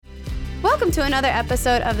Welcome to another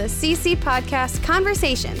episode of the CC Podcast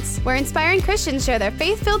Conversations, where inspiring Christians share their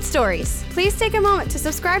faith-filled stories. Please take a moment to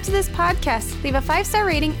subscribe to this podcast, leave a 5-star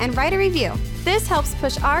rating, and write a review. This helps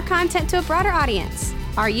push our content to a broader audience.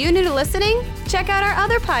 Are you new to listening? Check out our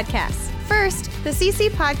other podcasts. First, the CC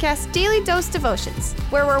Podcast Daily Dose Devotions,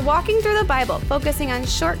 where we're walking through the Bible, focusing on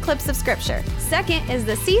short clips of Scripture. Second is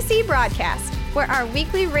the CC Broadcast, where our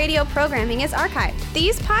weekly radio programming is archived.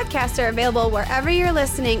 These podcasts are available wherever you're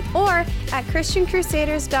listening or at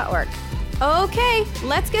ChristianCrusaders.org. Okay,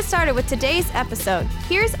 let's get started with today's episode.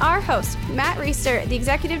 Here's our host, Matt Reister, the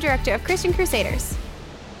Executive Director of Christian Crusaders.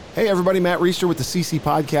 Hey everybody, Matt Reister with the CC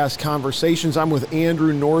Podcast Conversations. I'm with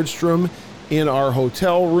Andrew Nordstrom in our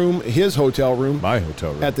hotel room, his hotel room. My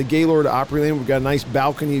hotel room. At the Gaylord Opryland. We've got a nice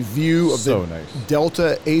balcony view of the nice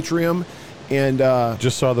Delta Atrium. And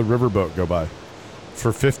just saw the riverboat go by.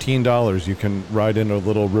 For $15, you can ride in a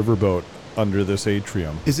little riverboat under this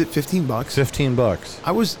atrium. Is it $15?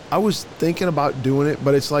 $15. I was thinking about doing it,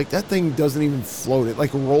 but it's like that thing doesn't even float. It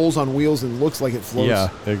like rolls on wheels and looks like it floats. Yeah,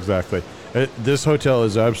 exactly. This hotel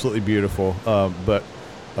is absolutely beautiful, but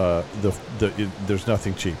there's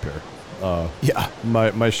nothing cheap here.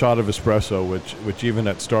 My shot of espresso, which even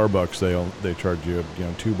at Starbucks they charge you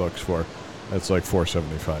 $2 for. It's like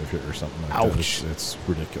 $4.75 here or something like Ouch. that. It's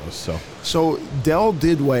ridiculous. So Del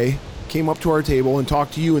Didway came up to our table and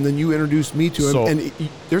talked to you, and then you introduced me to him. And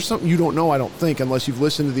there's something you don't know, I don't think, unless you've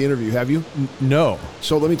listened to the interview. Have you? No.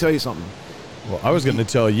 So let me tell you something. Well, I was going to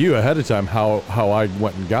tell you ahead of time how I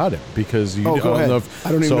went and got him, because you go ahead.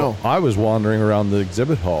 I don't even know. I was wandering around the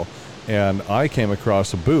exhibit hall, and I came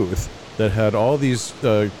across a booth that had all these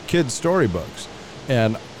kids' storybooks.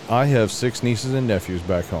 And I have 6 nieces and nephews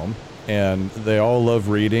back home, and they all love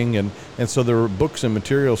reading, and so there were books and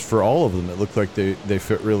materials for all of them that looked like they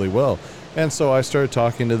fit really well. And so I started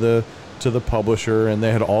talking to the publisher, and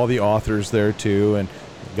they had all the authors there too, and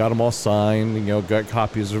got them all signed, got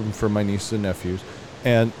copies of them for my nieces and nephews.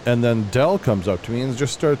 And then Del comes up to me and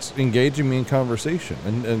just starts engaging me in conversation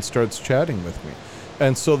and starts chatting with me.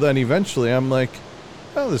 And so then eventually I'm like,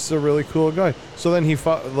 oh, this is a really cool guy. So then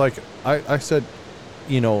I said,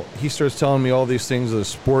 he starts telling me all these things, the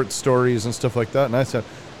sports stories and stuff like that. And I said,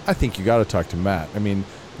 I think you got to talk to Matt. I mean,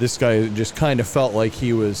 this guy just kind of felt like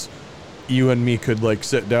he was, you and me could like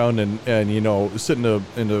sit down and sit in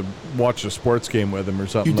a watch a sports game with him or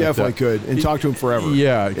something. You definitely could, and talk to him forever.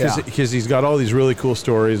 Yeah, because he's got all these really cool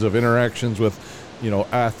stories of interactions with,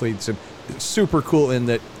 athletes, and it's super cool in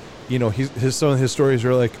that, some of his stories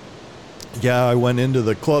are like, yeah, I went into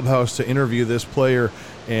the clubhouse to interview this player,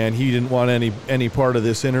 and he didn't want any part of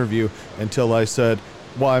this interview until I said,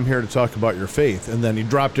 well, I'm here to talk about your faith. And then he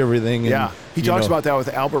dropped everything. And, he talks about that with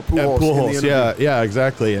Albert Pujols. In the interview. Yeah,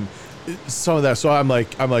 exactly. And some of that. So I'm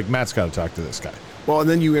like, Matt's got to talk to this guy. Well, and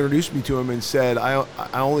then you introduced me to him and said, I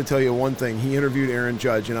only tell you one thing. He interviewed Aaron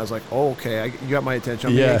Judge, and I was like, oh, okay, you got my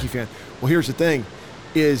attention. I'm a Yankee fan. Well, here's the thing,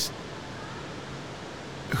 is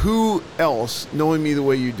who else, knowing me the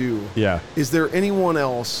way you do, is there anyone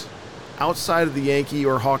else outside of the Yankee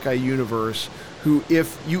or Hawkeye universe who,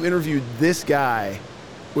 if you interviewed this guy,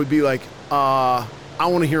 would be like, I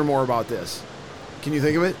want to hear more about this? Can you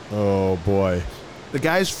think of it? Oh, boy. The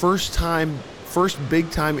guy's first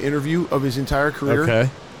big-time interview of his entire career,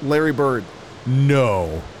 Larry Bird.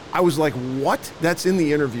 No. I was like, what? That's in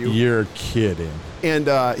the interview. You're kidding. And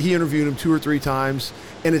he interviewed him 2 or 3 times,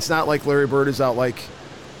 and it's not like Larry Bird is out like,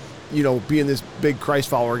 being this big Christ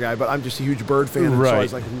follower guy, but I'm just a huge Bird fan. And so I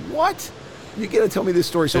was like, what? You got to tell me this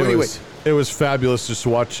story. So anyway. It was fabulous just to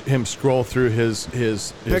watch him scroll through his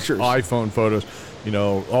pictures, iPhone photos,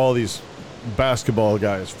 all these basketball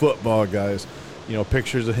guys, football guys,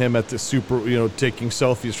 pictures of him at the taking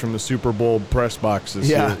selfies from the Super Bowl press boxes.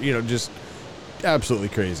 Yeah. Just absolutely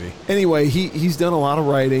crazy. Anyway, he's done a lot of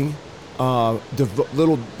writing,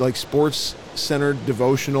 little like sports-centered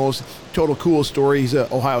devotionals. Total cool story. He's an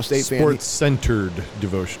Ohio State fan. Sports-centered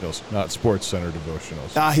devotionals, not sports-centered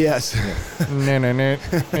devotionals. Ah, yes.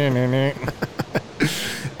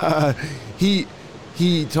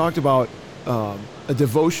 He talked about a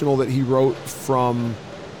devotional that he wrote from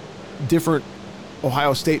different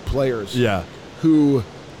Ohio State players who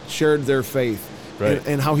shared their faith. Right.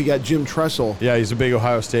 And how he got Jim Tressel. Yeah, he's a big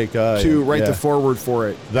Ohio State guy. To write the foreword for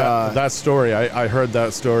it. That story, I heard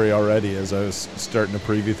that story already as I was starting to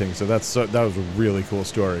preview things. So that was a really cool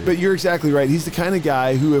story. But you're exactly right. He's the kind of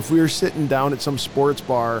guy who, if we were sitting down at some sports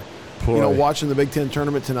bar, watching the Big Ten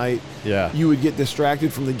tournament tonight, you would get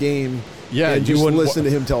distracted from the game. Yeah, and just listen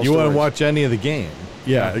to him tell stories. You wouldn't watch any of the game.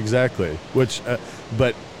 Yeah, exactly. Which,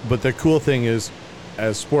 but the cool thing is,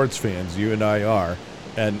 as sports fans, you and I are.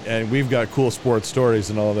 And we've got cool sports stories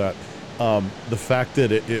and all that. the fact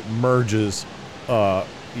that it merges,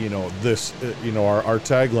 this, our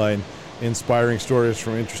tagline, inspiring stories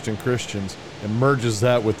from interesting Christians, it merges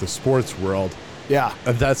that with the sports world. Yeah.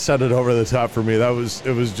 And that set it over the top for me.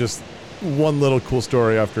 It was just one little cool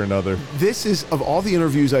story after another. This is, of all the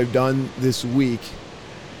interviews I've done this week,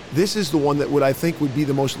 this is the one that I think would be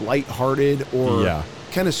the most lighthearted or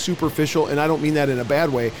kind of superficial, and I don't mean that in a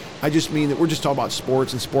bad way. I just mean that we're just talking about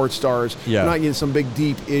sports and sports stars. Yeah. We're not getting some big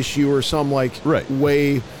deep issue or some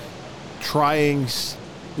way trying,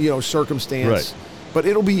 circumstance. Right. But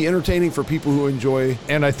it'll be entertaining for people who enjoy.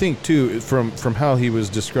 And I think too, from how he was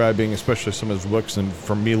describing, especially some of his books, and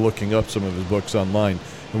from me looking up some of his books online,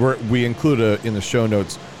 we include in the show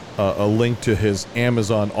notes a link to his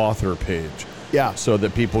Amazon author page. Yeah. So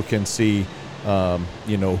that people can see,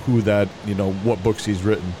 who that, what books he's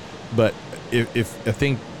written. But if I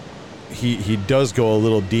think he does go a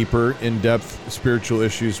little deeper, in depth spiritual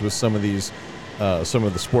issues with some of these, some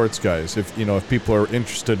of the sports guys. If people are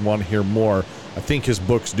interested and want to hear more, I think his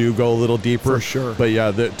books do go a little deeper. For sure. But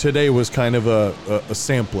yeah, today was kind of a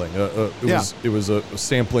sampling. It was a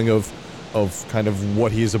sampling of kind of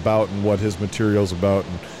what he's about and what his material's about,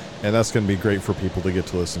 and that's going to be great for people to get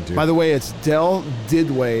to listen to. By the way, it's Del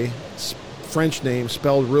Duduit, French name,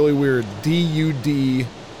 spelled really weird, Duduit.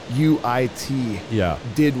 Yeah.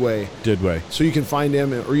 Duduit. So you can find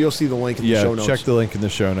him, or you'll see the link in the show notes. Yeah, check the link in the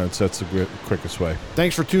show notes. That's the quickest way.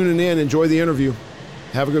 Thanks for tuning in. Enjoy the interview.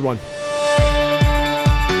 Have a good one.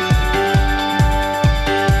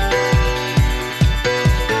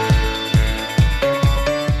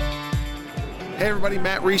 Hey everybody,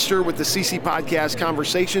 Matt Reister with the CC Podcast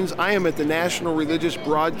Conversations. I am at the National Religious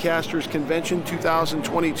Broadcasters Convention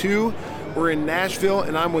 2022. We're in Nashville,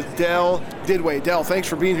 and I'm with Del Duduit. Del, thanks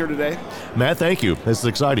for being here today. Matt, thank you. This is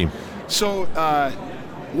exciting. So,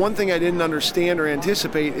 one thing I didn't understand or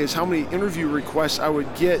anticipate is how many interview requests I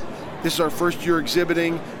would get. This is our first year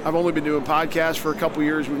exhibiting. I've only been doing podcasts for a couple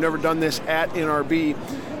years. We've never done this at NRB.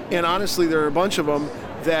 And honestly, there are a bunch of them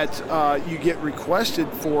that you get requested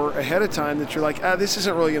for ahead of time that you're like, this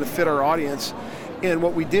isn't really going to fit our audience. And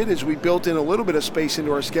what we did is we built in a little bit of space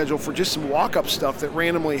into our schedule for just some walk-up stuff that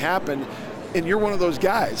randomly happened. And you're one of those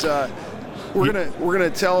guys. We're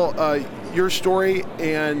gonna tell your story,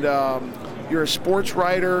 and you're a sports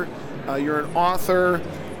writer, you're an author,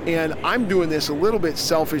 and I'm doing this a little bit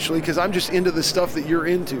selfishly because I'm just into the stuff that you're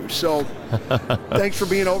into. So thanks for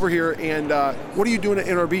being over here. And what are you doing at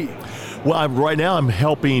NRB? Well, right now I'm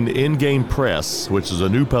helping In-Game Press, which is a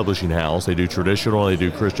new publishing house. They do traditional, they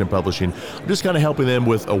do Christian publishing. I'm just kind of helping them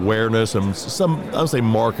with awareness and some, I would say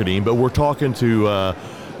marketing, but we're talking to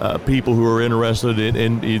people who are interested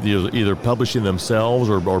in either publishing themselves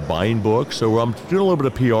or buying books. So I'm doing a little bit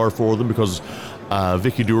of PR for them because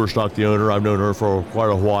Vicki Duerstock, the owner, I've known her for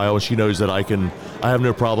quite a while. She knows that I have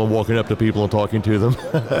no problem walking up to people and talking to them,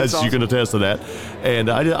 as awesome. You can attest to that. And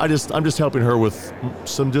I'm just helping her with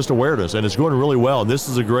some just awareness, and it's going really well. And this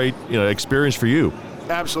is a great experience for you.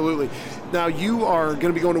 Absolutely. Now you are going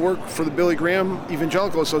to be going to work for the Billy Graham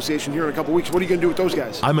Evangelical Association here in a couple weeks. What are you going to do with those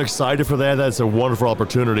guys? I'm excited for that. That's a wonderful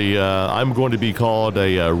opportunity. I'm going to be called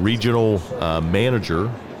a regional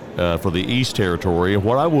manager for the East Territory. And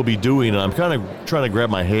what I will be doing, and I'm kind of trying to grab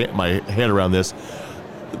my head around this,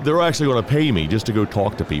 they're actually going to pay me just to go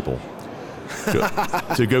talk to people,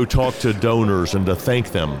 to go talk to donors and to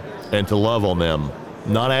thank them and to love on them,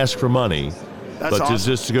 not ask for money, That's but awesome.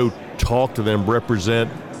 just to go talk to them,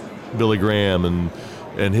 represent Billy Graham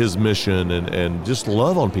and his mission and just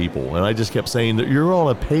love on people. And I just kept saying that you're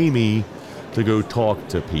going to pay me to go talk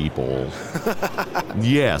to people.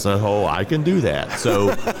 Yes, I can do that.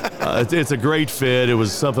 So it's a great fit. It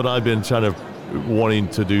was something I've been wanting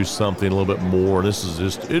to do something a little bit more. This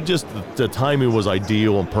is the timing was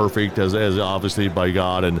ideal and perfect as obviously by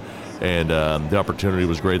God, and the opportunity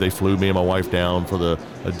was great. They flew me and my wife down for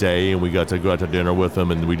a day, and we got to go out to dinner with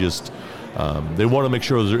them, and we just they want to make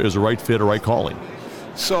sure it was the right fit or right calling.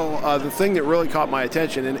 So the thing that really caught my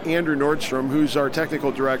attention, and Andrew Nordstrom, who's our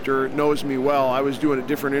technical director, knows me well. I was doing a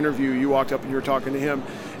different interview. You walked up and you were talking to him.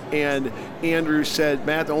 And Andrew said,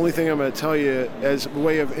 Matt, the only thing I'm going to tell you as a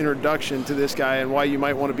way of introduction to this guy and why you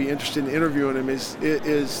might want to be interested in interviewing him is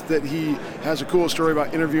that he has a cool story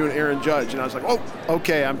about interviewing Aaron Judge. And I was like, oh,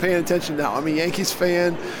 okay, I'm paying attention now. I'm a Yankees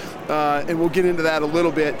fan, and we'll get into that a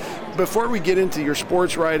little bit. Before we get into your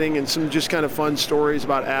sports writing and some just kind of fun stories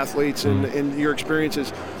about athletes and your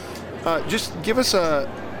experiences, just give us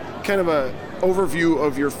a kind of a overview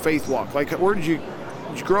of your faith walk. Like, where did you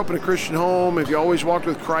grow up in a Christian home? Have you always walked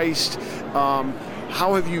with Christ?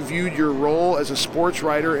 How have you viewed your role as a sports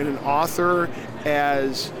writer and an author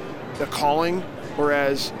as a calling? or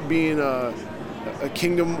as being a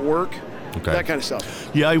kingdom work. Okay. That kind of stuff.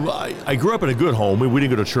 Yeah, I grew up in a good home. We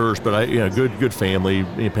didn't go to church, but good family.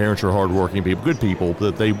 Parents are hardworking people, good people.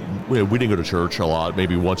 But we didn't go to church a lot,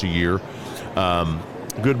 maybe once a year.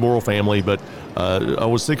 Good moral family, but I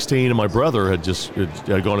was 16 and my brother had just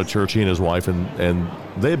gone to church, he and his wife, and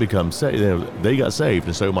they had become saved. They got saved,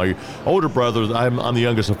 and so my older brother, I'm the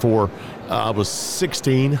youngest of four. I was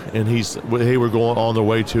 16, and they were going on their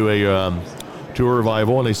way to a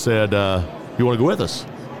revival, and they said, "You want to go with us?"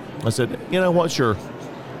 I said, "You know what? Sure."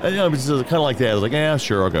 And, it was kind of like that. I was like, "Yeah,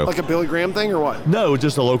 sure, I'll go." Like a Billy Graham thing, or what? No,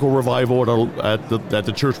 just a local revival at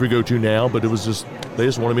the church we go to now. But it was they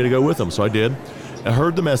just wanted me to go with them, so I did. I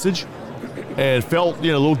heard the message and felt a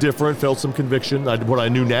little different. Felt some conviction. What I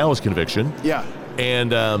knew now is conviction. Yeah.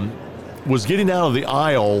 And was getting out of the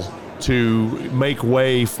aisle to make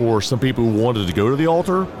way for some people who wanted to go to the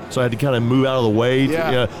altar. So I had to kind of move out of the way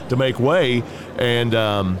to make way. And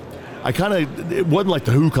it wasn't like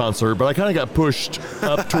the Who concert, but I kind of got pushed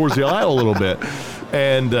up towards the aisle a little bit.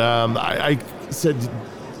 And I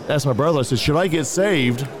asked my brother, I said, "Should I get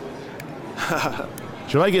saved?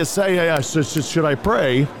 Should I get saved? Should I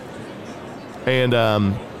pray?"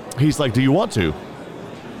 And he's like, "Do you want to?"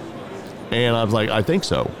 And I was like, "I think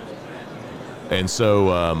so." And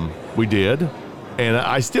so we did. And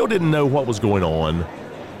I still didn't know what was going on.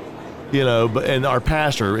 And our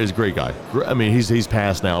pastor is a great guy. I mean, he's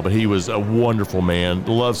passed now, but he was a wonderful man,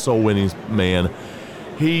 loved soul winning man.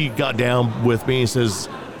 He got down with me and says,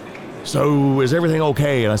 "So is everything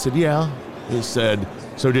okay?" And I said, "Yeah." He said,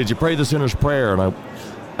 "So did you pray the sinner's prayer?" And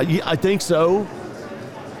I think so.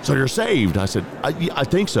 "So you're saved?" I said, I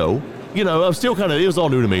think so. I'm still it was all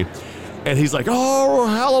new to me. And he's like, "Oh,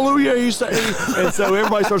 hallelujah," he said. And so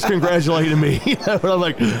everybody starts congratulating me. And I'm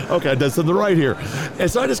like, okay, I did something right here. And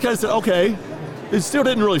so I just kind of said, okay. It still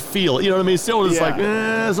didn't really feel it. You know what I mean? It's still just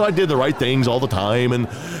so I did the right things all the time.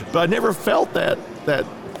 But I never felt that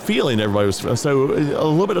feeling everybody was. So a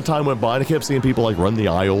little bit of time went by and I kept seeing people run the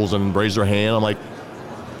aisles and raise their hand. I'm like,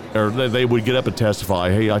 or they would get up and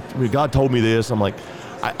testify, "Hey, God told me this." I'm like,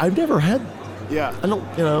 I've never had. Yeah. I don't,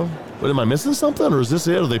 but am I missing something, or is this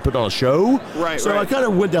it? Or they put on a show? Right. So I kind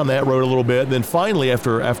of went down that road a little bit, and then finally,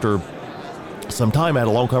 after some time, I had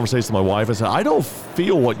a long conversation with my wife. I said, "I don't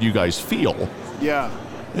feel what you guys feel." Yeah.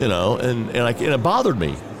 And it bothered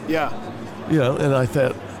me. Yeah. And I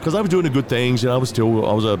thought, because I was doing the good things, and I was doing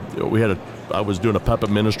a puppet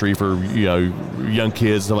ministry for young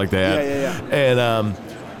kids, stuff like that. Yeah. And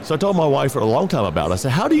so I told my wife for a long time about it. I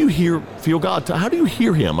said, "How do you feel God? How do you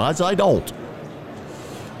hear Him?" I said, "I don't."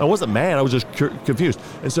 I wasn't mad. I was just confused.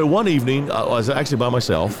 And so one evening, I was actually by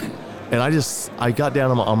myself, and I got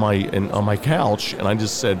down on my couch, and I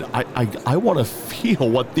just said, I want to feel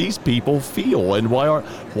what these people feel, and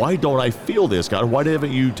why don't I feel this, God? Why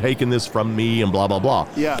haven't you taken this from me? And blah blah blah.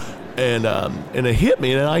 Yeah. And it hit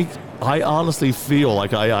me, and I honestly feel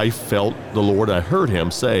like I felt the Lord. I heard Him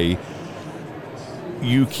say,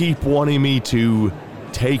 "You keep wanting me to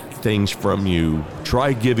take things from you.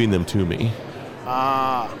 Try giving them to me."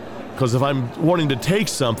 Because if I'm wanting to take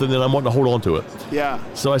something, then I'm wanting to hold on to it. Yeah.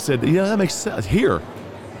 So I said, "Yeah, that makes sense.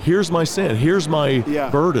 Here's my sin. Here's my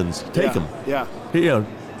burdens. Take them. Yeah.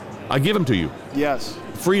 I give them to you." Yes.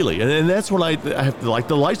 Freely. And that's when I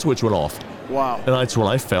the light switch went off. Wow. And that's when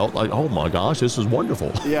I felt like, oh my gosh, this is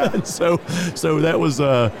wonderful. Yeah. And so that was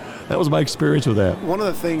my experience with that. One of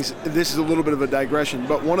the things, this is a little bit of a digression,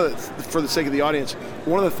 but for the sake of the audience,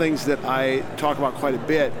 one of the things that I talk about quite a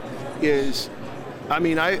bit is,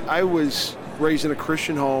 I was raised in a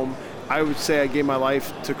Christian home. I would say I gave my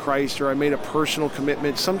life to Christ, or I made a personal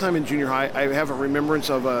commitment. Sometime in junior high, I have a remembrance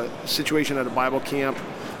of a situation at a Bible camp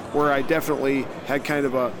where I definitely had kind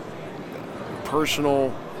of a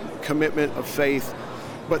personal commitment of faith.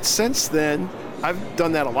 But since then, I've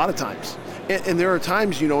done that a lot of times. And there are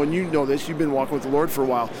times, and you know this, you've been walking with the Lord for a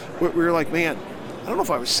while, where you're like, man, I don't know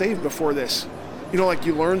if I was saved before this. Like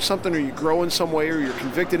you learn something, or you grow in some way, or you're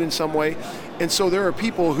convicted in some way. And so there are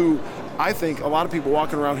people who, I think a lot of people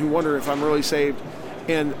walking around who wonder if I'm really saved,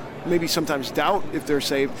 and maybe sometimes doubt if they're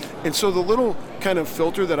saved. And so the little kind of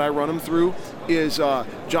filter that I run them through is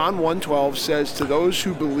John 1:12 says, "To those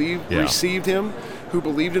who received Him, who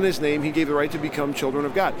believed in His name, He gave the right to become children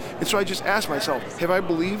of God." And so I just ask myself, have I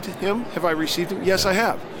believed Him? Have I received Him? Yes, I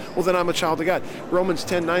have. Well, then I'm a child of God. Romans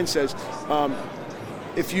 10:9 says,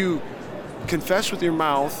 if you confess with your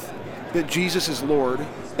mouth that Jesus is Lord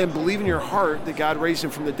and believe in your heart that God raised Him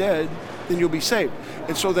from the dead, then you'll be saved.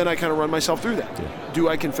 And so then I kind of run myself through that. Yeah. Do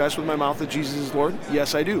I confess with my mouth that Jesus is Lord?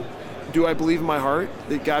 Yes, I do. Do I believe in my heart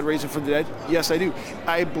that God raised him from the dead? Yes, I do.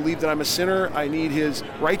 I believe that I'm a sinner. I need his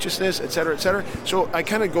righteousness, et cetera, et cetera. So I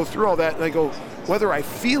kind of go through all that, and I go, whether I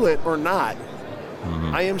feel it or not,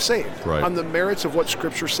 I am saved on the merits of what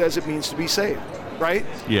Scripture says it means to be saved, right?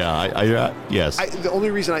 Yeah, yes. The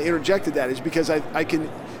only reason I interjected that is because I can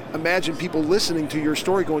imagine people listening to your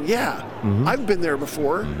story going, yeah, I've been there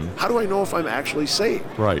before. How do I know if I'm actually saved?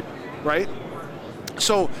 Right.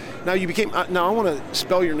 So now you became, now I want to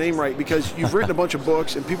spell your name right because you've written a bunch of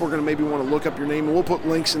books and people are going to maybe want to look up your name, and we'll put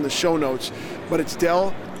links in the show notes, but it's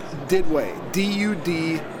Del Duduit,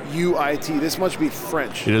 D-U-D-U-I-T. This must be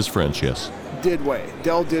French. It is French, yes. Duduit,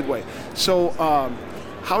 Del Duduit. So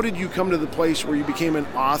how did you come to the place where you became an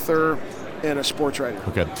author and a sports writer?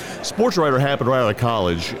 Okay. Sports writer happened right out of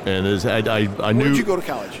college, and I knew. Where did you go to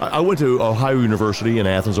college? I went to Ohio University in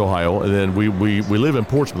Athens, Ohio, and then we live in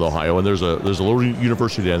Portsmouth, Ohio, and there's a little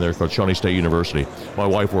university down there called Shawnee State University. My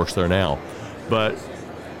wife works there now, but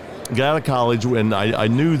got out of college when I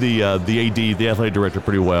knew the AD, the athletic director,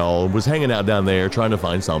 pretty well. Was hanging out down there trying to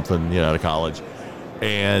find something, out of college,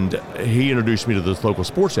 and he introduced me to this local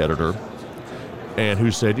sports editor. And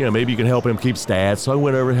who said, maybe you can help him keep stats. So I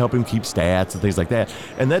went over to help him keep stats and things like that.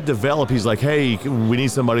 And that developed. He's like, hey, we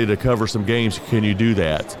need somebody to cover some games. Can you do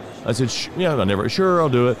that? I said, sure, I'll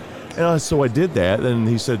do it. And so I did that. And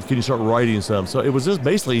he said, can you start writing some? So it was just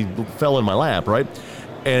basically fell in my lap, right?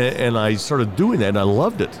 And I started doing that, and I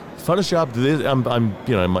loved it. Funnest job. I'm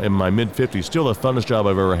in my mid-50s. Still the funnest job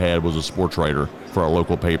I've ever had was a sports writer for our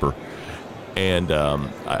local paper. And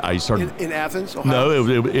I started in Athens, Ohio? No,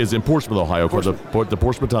 it was in Portsmouth, Ohio, for the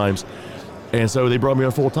Portsmouth Times. And so they brought me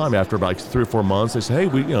on full time after about 3 or 4 months. They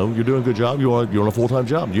said, "Hey, you're doing a good job. You want a full time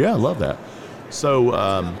job?" Yeah, I love that. So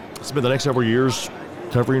spent the next several years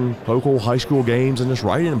covering local high school games and just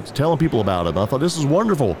writing and telling people about it. And I thought, this is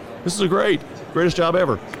wonderful. This is greatest job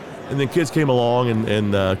ever. And then kids came along,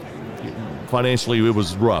 and financially it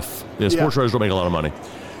was rough. Sports writers don't make a lot of money.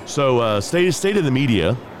 So stayed in the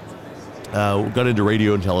media. Got into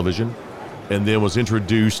radio and television, and then was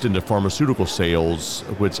introduced into pharmaceutical sales,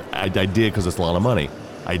 which I did because it's a lot of money.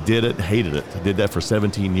 I did it, hated it. I did that for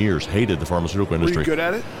 17 years, hated the pharmaceutical industry. Were you good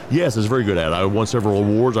at it? Yes, I was very good at it. I won several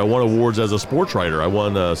awards. I won awards as a sports writer. I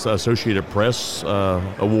won Associated Press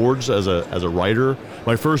awards as a writer.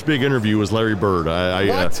 My first big interview was Larry Bird.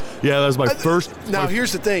 What? Yeah, that was my first. Now,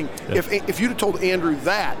 here's the thing. Yeah. If you'd have told Andrew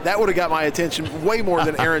that would have got my attention way more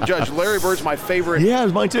than Aaron Judge. Larry Bird's my favorite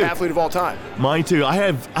mine too. Athlete of all time. Mine too. I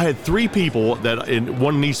had 3 people that in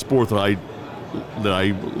one in each sport that I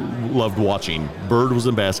loved watching. Bird was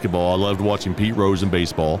in basketball. I loved watching Pete Rose in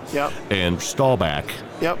baseball. Yep. And Staubach.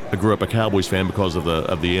 Yep. I grew up a Cowboys fan because of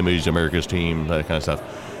the image, America's team, that kind of stuff.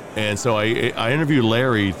 And so I interviewed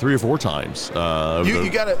Larry 3 or 4 times. You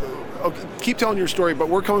got to keep telling your story, but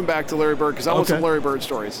we're coming back to Larry Bird because I want some Larry Bird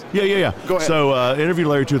stories. Yeah. Go ahead. So interviewed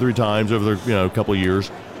Larry 2 or 3 times over a couple of years,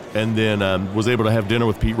 and then was able to have dinner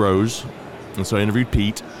with Pete Rose, and so I interviewed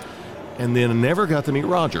Pete. And then I never got to meet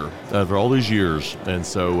Roger after all these years. And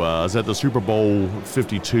so I was at the Super Bowl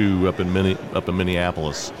 52 up in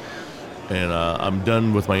Minneapolis. And I'm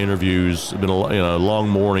done with my interviews. It's been a long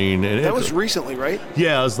morning. And that was recently, right?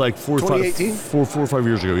 Yeah, it was like 4 or 5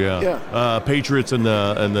 years ago. Yeah. Patriots and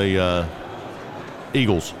the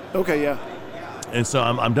Eagles. Okay, yeah. And so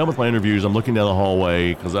I'm done with my interviews. I'm looking down the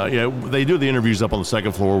hallway because they do the interviews up on the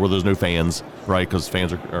second floor where there's no fans, right? Because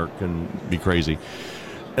fans can be crazy.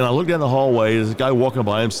 And I looked down the hallway. There's a guy walking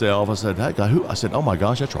by himself. I said, "That guy who?" I said, "Oh my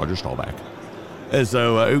gosh, that's Roger Staubach." And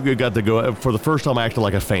so I got to go for the first time. I acted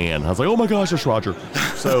like a fan. I was like, "Oh my gosh, that's Roger."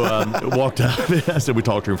 So walked out. I said we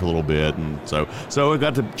talked to him for a little bit, and so I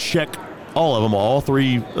got to check all of them. All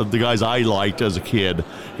 3 of the guys I liked as a kid.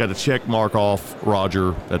 Got to check mark off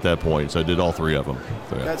Roger at that point. So I did all 3 of them.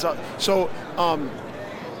 So, yeah. That's so.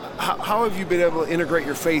 How have you been able to integrate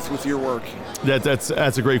your faith with your work? That's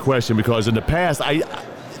a great question because in the past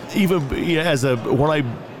when I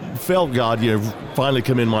felt God, finally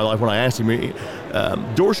come in my life, when I asked Him,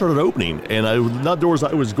 doors started opening, and not doors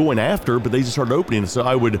I was going after, but they just started opening. So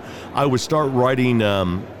I would start writing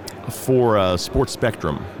for Sports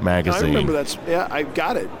Spectrum magazine. I remember that. Yeah, I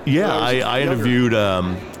got it. Yeah, I interviewed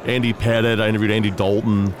Andy Pettit. I interviewed Andy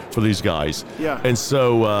Dalton for these guys. Yeah. And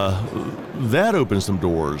so that opened some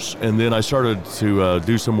doors. And then I started to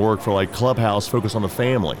do some work for like Clubhouse, focus on the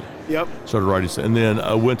family. Yep. Started writing. And then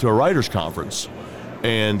I went to a writer's conference.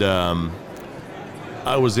 And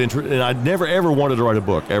I was interested. And I'd never, ever wanted to write a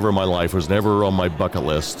book, ever in my life. It was never on my bucket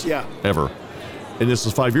list. Yeah. Ever. And this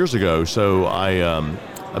was 5 years ago. So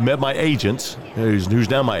I met my agent, who's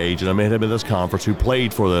now my agent. I met him at this conference, who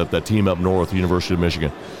played for the team up north, the University of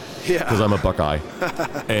Michigan. because I'm a Buckeye.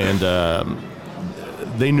 And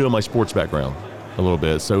they knew my sports background a little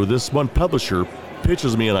bit. So this one publisher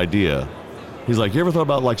pitches me an idea. He's like, you ever thought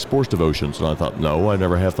about like sports devotions? And I thought, no, I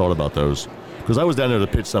never have thought about those. Because I was down there to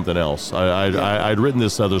pitch something else. I'd written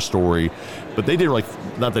this other story, but they didn't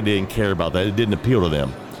not that they didn't care about that. It didn't appeal to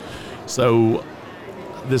them. So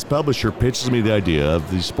this publisher pitches me the idea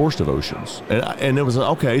of these sports devotions. And it was,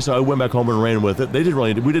 okay, so I went back home and ran with it.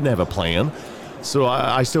 We didn't have a plan. So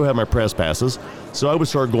I still have my press passes. So I would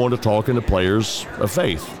start going to talking to players of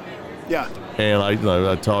faith. Yeah. And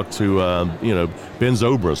I talked to Ben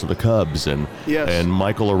Zobrist of the Cubs and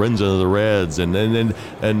Michael Lorenzen of the Reds and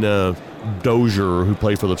Dozier, who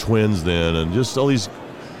played for the Twins then, and just all these.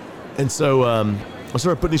 And so I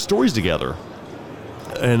started putting these stories together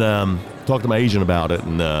and talked to my agent about it,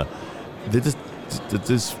 and they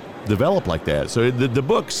just developed like that. So the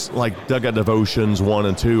books, like Dugout Devotions 1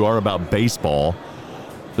 and 2, aren't about baseball.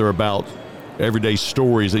 They're about everyday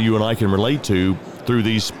stories that you and I can relate to through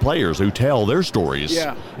these players who tell their stories.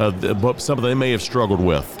 Yeah. Something they may have struggled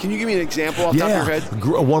with. Can you give me an example off the top of your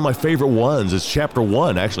head? One of my favorite ones is chapter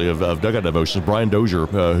 1, actually, of Dugout Devotions. Brian Dozier,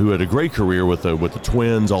 who had a great career with the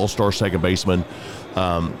Twins, all-star second baseman.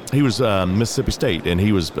 He was Mississippi State, and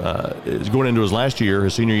he was going into his last year,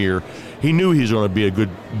 his senior year. He knew he was going to be a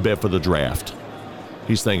good bet for the draft.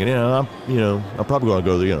 He's thinking, I'm probably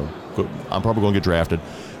going to go. I'm probably going to get drafted.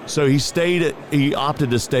 So he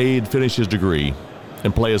opted to stay and finish his degree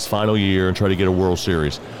and play his final year and try to get a World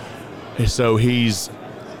Series. So he's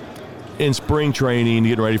in spring training,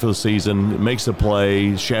 getting ready for the season, makes a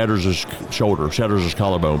play, shatters his shoulder, shatters his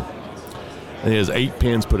collarbone. And he has 8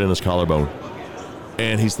 pins put in his collarbone.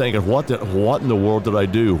 And he's thinking, what in the world did I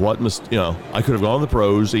do? I could have gone to the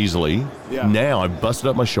pros easily. Yeah. Now I busted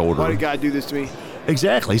up my shoulder. Why did God do this to me?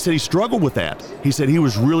 Exactly. He said he struggled with that. He said he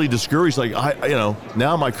was really discouraged. Like,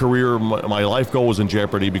 now my career, my life goal was in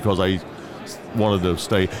jeopardy because I wanted to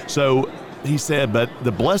stay. So he said, but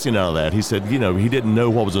the blessing out of that, he said, he didn't know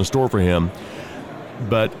what was in store for him.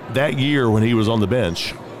 But that year when he was on the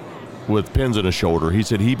bench with pins in his shoulder, he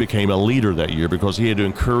said he became a leader that year because he had to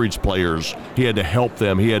encourage players. He had to help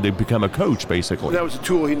them. He had to become a coach, basically. That was a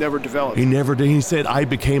tool he never developed. He never did. He said, I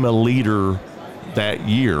became a leader that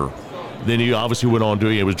year. Then he obviously went on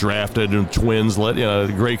doing. He was drafted in Twins. A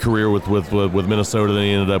great career with Minnesota. Then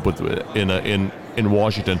he ended up in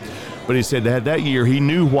Washington. But he said that year he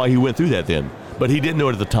knew why he went through that then, but he didn't know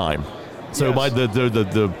it at the time. So yes.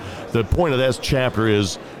 The point of that chapter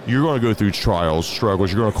is you're going to go through trials,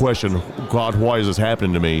 struggles. You're going to question, God, why is this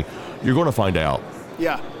happening to me? You're going to find out.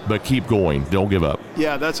 Yeah. But keep going. Don't give up.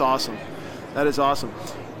 Yeah, that's awesome. That is awesome.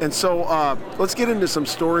 And so let's get into some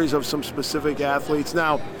stories of some specific athletes.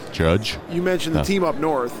 Now, Judge, you mentioned the team up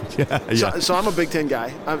north. Yeah. So I'm a Big Ten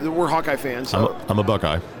guy. We're Hawkeye fans. So. I'm a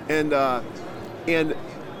Buckeye. And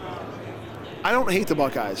I don't hate the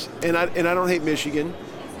Buckeyes, and I don't hate Michigan.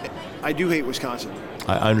 I do hate Wisconsin.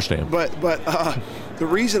 I understand. But the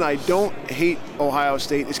reason I don't hate Ohio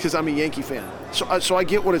State is because I'm a Yankee fan. So I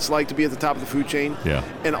get what it's like to be at the top of the food chain. Yeah.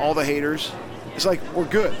 And all the haters. It's like, we're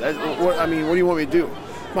good. What do you want me to do?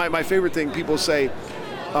 My favorite thing, people say,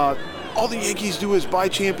 all the Yankees do is buy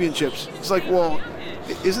championships. It's like, well,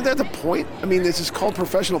 isn't that the point? I mean, this is called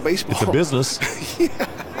professional baseball. It's a business. Yeah.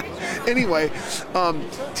 Anyway,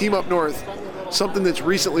 team up north, something that's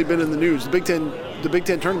recently been in the news. The Big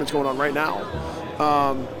Ten tournament's going on right now.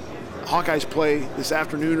 Hawkeyes play this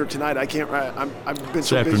afternoon or tonight. I've been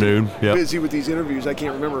so busy with these interviews, I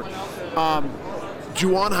can't remember.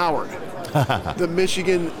 Juwan Howard, the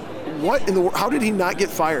Michigan. What in the world? How did he not get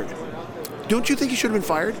fired? Don't you think he should have been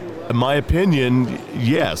fired? In my opinion,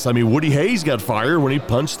 yes. I mean, Woody Hayes got fired when he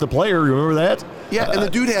punched the player. Remember that? Yeah, and the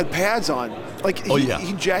dude had pads on. Like,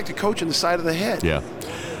 he jacked a coach in the side of the head. Yeah.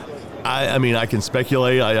 I mean, I can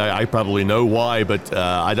speculate. I probably know why, but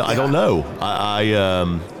I don't know.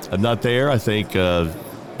 I'm not there. I think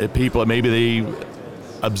people, maybe they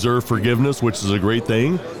observe forgiveness, which is a great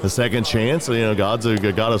thing. A second chance. God's a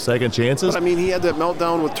God of second chances. But, I mean, he had that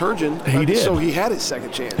meltdown with Turgeon. He did. So he had his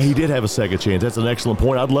second chance. He did have a second chance. That's an excellent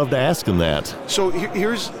point. I'd love to ask him that. So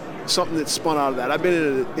here's something that spun out of that. I've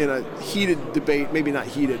been in a heated debate, maybe not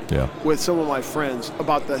heated, with some of my friends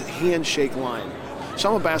about the handshake line. So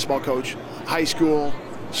I'm a basketball coach, high school,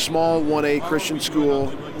 small 1A Christian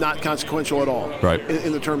school, not consequential at all, right,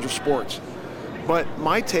 in the terms of sports. But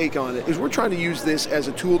my take on it is we're trying to use this as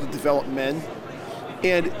a tool to develop men.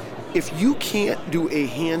 And if you can't do a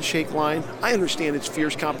handshake line, I understand it's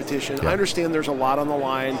fierce competition. Yeah. I understand there's a lot on the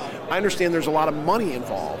line. I understand there's a lot of money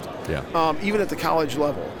involved, even at the college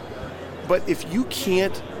level. But if you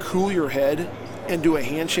can't cool your head and do a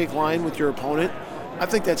handshake line with your opponent, I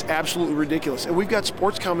think that's absolutely ridiculous. And we've got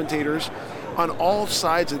sports commentators on all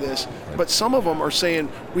sides of this, but some of them are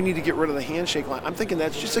saying we need to get rid of the handshake line. I'm thinking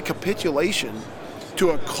that's just a capitulation to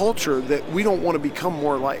a culture that we don't want to become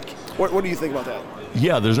more like. What do you think about that?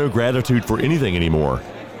 Yeah, there's no gratitude for anything anymore.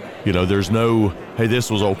 There's no, hey, this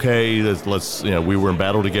was okay. Let's we were in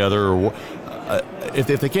battle together. Or, if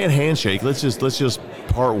they can't handshake, let's just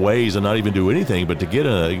part ways and not even do anything. But to get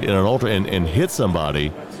in an altar and hit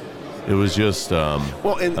somebody, it was just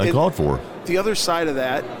uncalled for. The other side of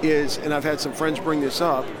that is, and I've had some friends bring this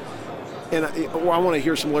up, and I want to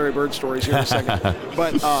hear some Larry Bird stories here in a second.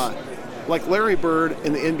 But like Larry Bird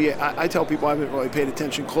in the NBA, I tell people I haven't really paid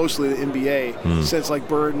attention closely to the NBA since like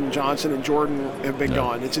Bird and Johnson and Jordan have been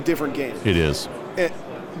gone. It's a different game. It is.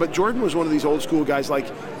 But Jordan was one of these old school guys. Like,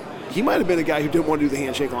 he might have been a guy who didn't want to do the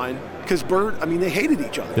handshake line because Bird, they hated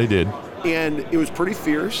each other. They did. And it was pretty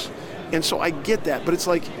fierce. And so I get that. But it's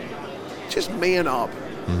like, just man up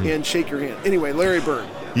and shake your hand. Anyway, Larry Bird.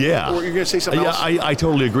 Yeah. Or you're going to say something else? I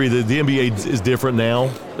totally agree. The NBA is different now.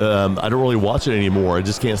 I don't really watch it anymore. I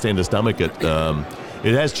just can't stand to stomach it.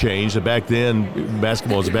 It has changed. Back then,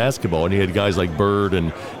 basketball was basketball, and you had guys like Bird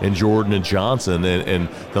and Jordan and Johnson, and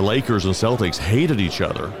the Lakers and Celtics hated each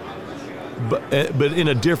other. But in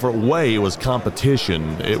a different way, it was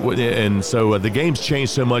competition. And so the game's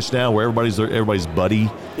changed so much now where everybody's buddy.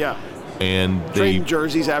 Yeah. And trading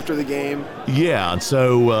jerseys after the game. Yeah, and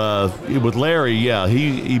so with Larry,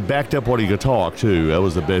 he backed up what he could talk too. That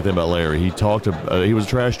was the big thing about Larry. He talked. He was a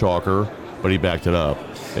trash talker, but he backed it up.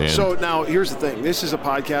 And so now here's the thing. This is a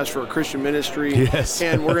podcast for a Christian ministry. Yes.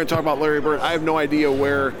 And we're going to talk about Larry Bird. I have no idea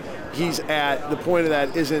where he's at. The point of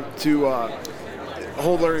that isn't to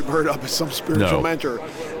hold Larry Bird up as some spiritual mentor.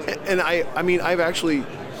 And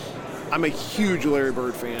I'm a huge Larry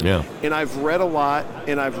Bird fan. Yeah. And I've read a lot,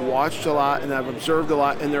 and I've watched a lot, and I've observed a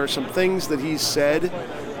lot, and there are some things that he's said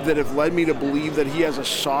that have led me to believe that he has a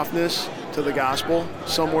softness to the gospel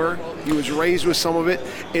somewhere. He was raised with some of it.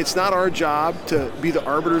 It's not our job to be the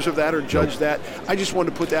arbiters of that or judge that. I just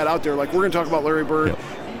wanted to put that out there. Like, we're going to talk about Larry Bird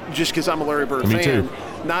just because I'm a Larry Bird fan. Me too.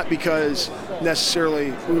 Not because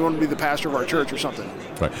necessarily we want to be the pastor of our church or something.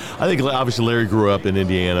 Right. I think obviously Larry grew up in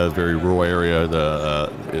Indiana, a very rural area,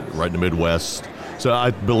 right in the Midwest. So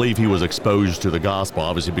I believe he was exposed to the gospel,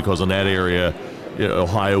 obviously, because in that area,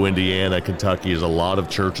 Ohio, Indiana, Kentucky, is a lot of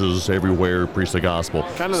churches everywhere preach the gospel.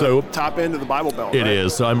 Kind of the top end of the Bible Belt. It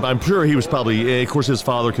is. So I'm sure he was probably. Of course, his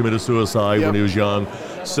father committed suicide when he was young,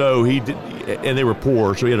 so he did, and they were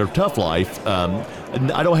poor, so he had a tough life.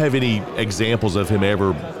 I don't have any examples of him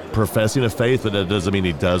ever professing a faith, but that doesn't mean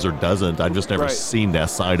he does or doesn't. I've just never seen that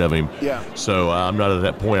side of him. Yeah. So I'm not at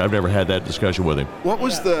that point. I've never had that discussion with him. What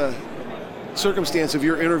was the circumstance of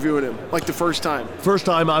your interviewing him, like the first time? First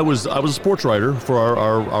time, I was a sports writer for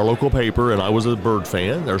our local paper, and I was a Bird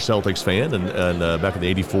fan, or Celtics fan, and back in the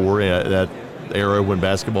 '84, that era when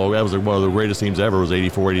basketball, that was one of the greatest teams ever, was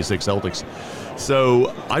 '84, '86 Celtics.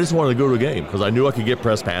 So I just wanted to go to a game because I knew I could get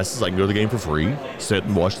press passes. I could go to the game for free, sit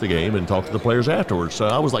and watch the game, and talk to the players afterwards. So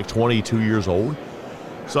I was like 22 years old.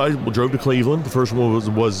 So I drove to Cleveland. The first one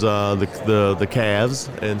was the Cavs,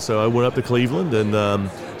 and so I went up to Cleveland, and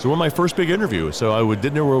so one of my first big interviews. So I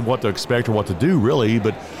didn't know what to expect or what to do really,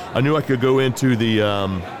 but I knew I could go into the.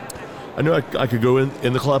 I knew I could go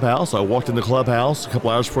in the clubhouse. I walked in the clubhouse a couple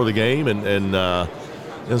hours before the game, and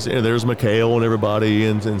there's McHale and everybody,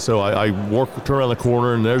 and so I turn around the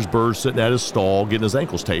corner, and there's Bird sitting at his stall getting his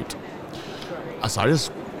ankles taped. So I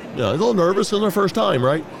just, a little nervous. It was my first time,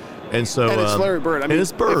 right? And so, and it's Larry Bird. I mean,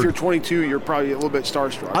 it's Bird. If you're 22, you're probably a little bit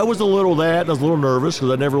starstruck. I was a little that, and I was a little nervous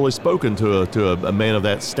because I'd never really spoken to a man of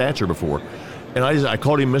that stature before. And I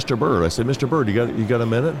called him Mr. Bird. I said, Mr. Bird, you got a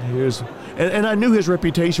minute? And I knew his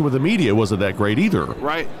reputation with the media wasn't that great either.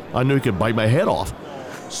 Right. I knew he could bite my head off.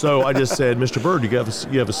 So I just said, Mr. Bird, you have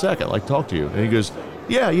a second? I'd like to talk to you. And he goes,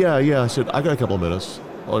 yeah. I said, I got a couple of minutes.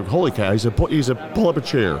 I'm like, holy cow. He said, pull up a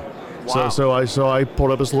chair. Wow. So I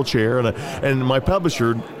pulled up this little chair, and my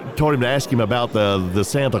publisher told him to ask him about the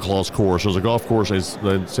Santa Claus course. There's a golf course,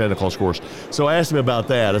 the Santa Claus course. So I asked him about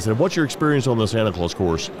that. I said, what's your experience on the Santa Claus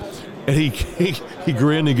course? And he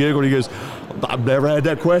grinned and giggled. He goes, I've never had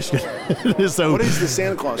that question. So what is the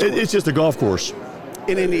Santa Claus course? It's just a golf course.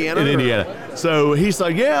 In Indiana? In Indiana. So he's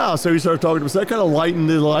like, yeah. So he started talking to us. That kind of lightened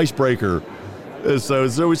the icebreaker.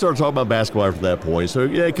 So we started talking about basketball after that point. So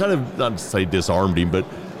yeah, it kind of, not to say disarmed him, but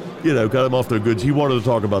got him off to a good. He wanted to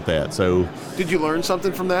talk about that. So did you learn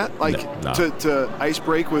something from that? Like no. to ice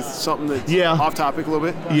break with something that's off topic a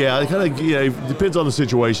little bit? Yeah, it kind of it depends on the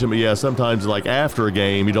situation, but yeah, sometimes like after a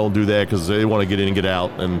game you don't do that because they want to get in and get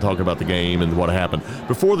out and talk about the game and what happened.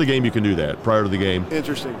 Before the game you can do that. Prior to the game,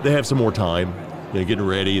 interesting. They have some more time. getting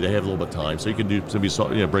ready. They have a little bit of time, so you can do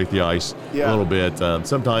break the ice a Yeah. little bit.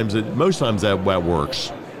 Most times that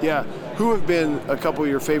works. Yeah. Who have been a couple of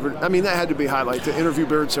your favorite? I mean, that had to be a highlight to interview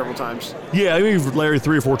Baird several times. Yeah, I mean Larry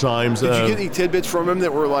 3 or 4 times. Did you get any tidbits from him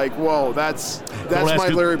that were like, whoa, that's my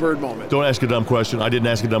Larry Bird moment? Don't ask a dumb question. I didn't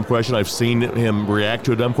ask a dumb question. I've seen him react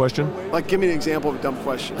to a dumb question. Like, give me an example of a dumb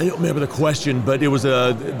question. I don't remember the question, but it was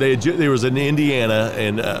there was in Indiana,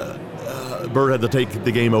 and Bird had to take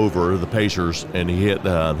the game over, the Pacers, and he hit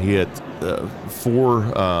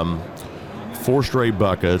 4 straight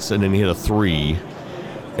buckets, and then he hit a 3.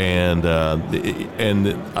 And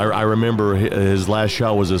I remember his last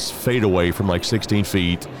shot was this fadeaway from like 16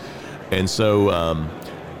 feet. And so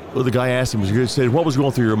the guy asked him, he said, what was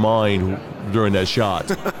going through your mind during that shot?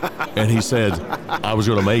 And he said, I was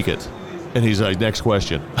going to make it. And he's like, next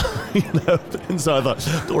question. And so I thought,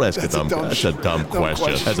 don't ask that's a dumb question.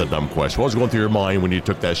 That's a dumb question. What was going through your mind when you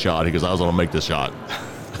took that shot? He goes, I was going to make the shot.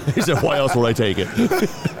 He said, why else would I take it?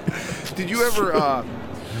 Did you ever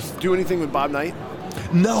do anything with Bob Knight?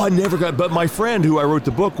 No, I never got. But my friend, who I wrote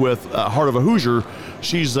the book with, Heart of a Hoosier,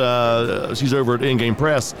 she's over at In-Game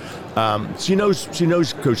Press. She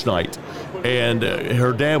knows Coach Knight, and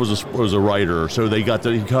her dad was a writer, so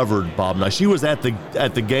he covered Bob Knight. She was at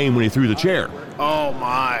the game when he threw the chair. Oh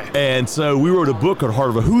my! And so we wrote a book called Heart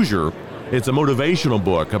of a Hoosier. It's a motivational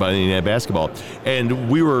book about Indiana basketball. And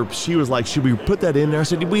she was like, should we put that in there? I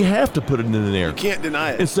said, we have to put it in there. You can't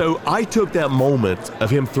deny it. And so I took that moment of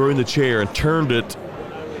him throwing the chair and turned it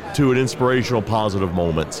to an inspirational, positive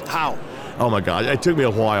moment. How? Oh my God, it took me a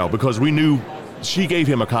while because we knew she gave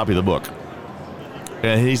him a copy of the book.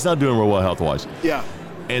 And he's not doing real well health-wise. Yeah.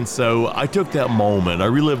 And so I took that moment, I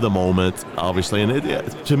relived the moment, obviously,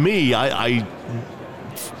 and to me, I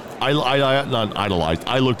not idolized.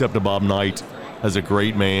 I looked up to Bob Knight as a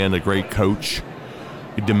great man, a great coach.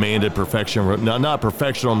 He demanded perfection, not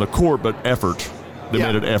perfection on the court, but effort.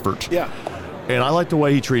 Demanded effort. Yeah. And I like the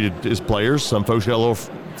way he treated his players. Some folks got a little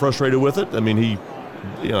frustrated with it. I mean, he,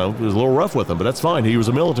 was a little rough with them, but that's fine. He was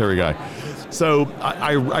a military guy. So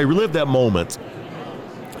I relived that moment.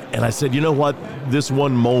 And I said, you know what? This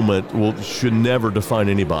one moment should never define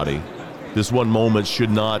anybody. This one moment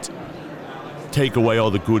should not take away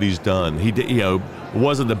all the good he's done. He did,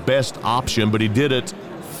 wasn't the best option, but he did it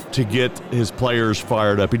to get his players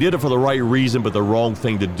fired up. He did it for the right reason, but the wrong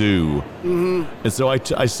thing to do. Mm-hmm. And so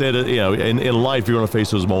I said, in life, you're going to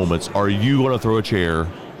face those moments. Are you going to throw a chair,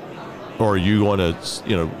 or are you going to,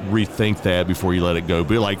 rethink that before you let it go?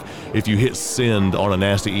 Be like, if you hit send on a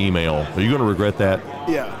nasty email, are you going to regret that?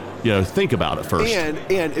 Yeah. Think about it first.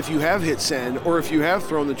 And if you have hit send, or if you have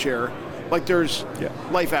thrown the chair, like there's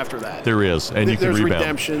life after that. There is, and you can rebound. There's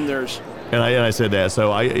redemption. And I said that.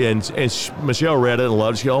 So Michelle read it and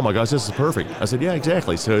loved it. She goes, oh my gosh, this is perfect. I said, yeah,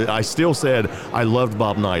 exactly. So I still said I loved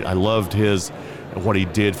Bob Knight. I loved what he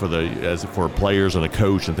did for players and a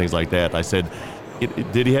coach and things like that. I said,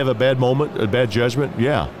 did he have a bad moment, a bad judgment?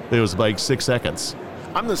 Yeah, it was like 6 seconds.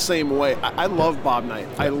 I'm the same way. I love Bob Knight.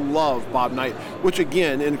 I love Bob Knight, which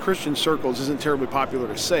again in Christian circles isn't terribly popular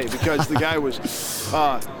to say because the guy was.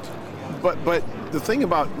 But the thing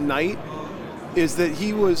about Knight is that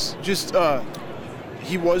he was just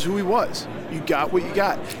he was who he was. You got what you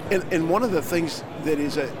got. And one of the things that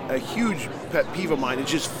is a huge pet peeve of mine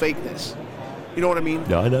is just fakeness. You know what I mean?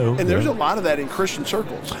 Yeah, I know. And there's a lot of that in Christian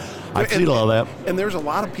circles. I've seen a lot of that. And there's a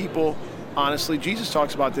lot of people, honestly, Jesus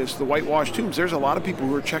talks about this, the whitewashed tombs. There's a lot of people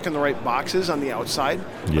who are checking the right boxes on the outside,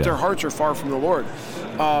 but their hearts are far from the Lord.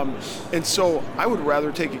 And so I would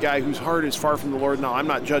rather take a guy whose heart is far from the Lord. Now, I'm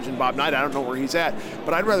not judging Bob Knight. I don't know where he's at.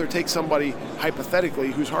 But I'd rather take somebody,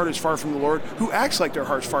 hypothetically, whose heart is far from the Lord, who acts like their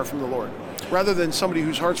heart's far from the Lord, rather than somebody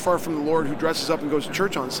whose heart's far from the Lord who dresses up and goes to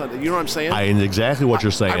church on Sunday. You know what I'm saying? I know exactly what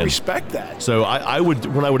you're saying. I respect that. So I would,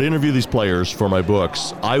 when I would interview these players for my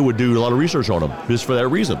books, I would do a lot of research on them just for that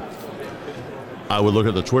reason. I would look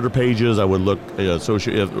at the Twitter pages. I would look,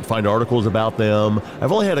 find articles about them.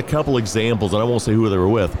 I've only had a couple examples, and I won't say who they were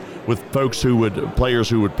with players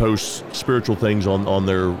who would post spiritual things on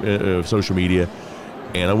their social media.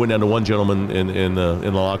 And I went down to one gentleman in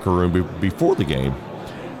the locker room before the game,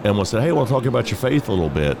 and I said, "Hey, I want to talk about your faith a little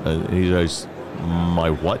bit." And he goes, "My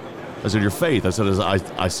what?" I said, "Your faith." I said,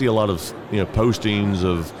 "I see a lot of postings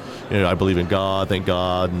of, I believe in God, thank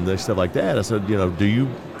God, and stuff like that." I said, "Do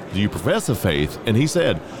you profess a faith?" And he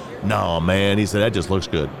said, "No, man." He said, "That just looks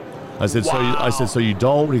good." I said, Wow. "So you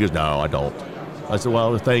don't?" He goes, "No, I don't." I said,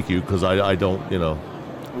 "Well, thank you, because I don't,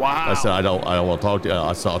 Wow. I said, I don't want to talk to you.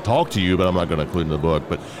 I said, I'll talk to you, but I'm not going to include in the book.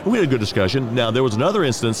 But we had a good discussion. Now, there was another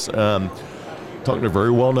instance, talking to a very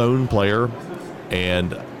well-known player,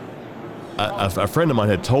 and a friend of mine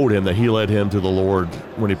had told him that he led him to the Lord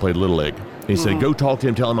when he played Little League. He said, go talk to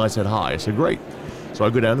him, tell him I said hi. I said, great. So I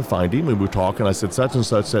go down and find him, and we talk, and I said, such and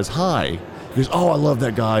such says hi. He goes, oh, I love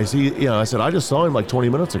that guy. I said, I just saw him like 20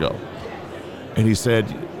 minutes ago. And he said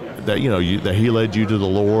that, that he led you to the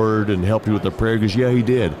Lord and helped you with the prayer. He goes, yeah, he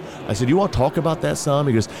did. I said, you want to talk about that some?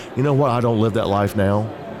 He goes, you know what, I don't live that life now.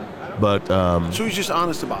 But so he's just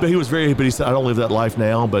honest about it. But he said, I don't live that life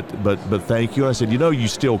now, but thank you. And I said, you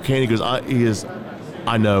still can. He goes,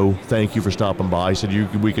 I know. Thank you for stopping by. He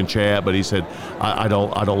said, we can chat, but he said, I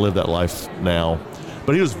don't live that life now.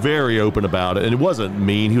 But he was very open about it, and it wasn't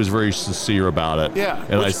mean. He was very sincere about it. Yeah,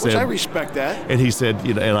 and which I respect that. And he said,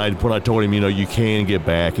 when I told him, you can get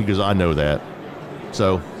back. He goes, I know that.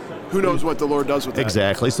 So who knows what the Lord does with that?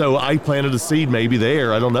 Exactly. So I planted a seed maybe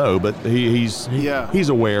there. I don't know, but he's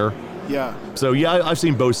aware. Yeah. So I've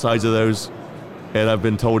seen both sides of those, and I've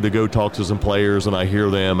been told to go talk to some players, and I hear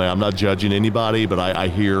them. I'm not judging anybody, but I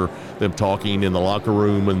hear them talking in the locker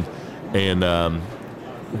room, and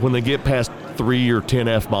when they get past 3 or 10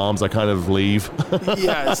 F-bombs, I kind of leave.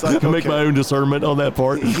 Yeah, it's like, make my own discernment on that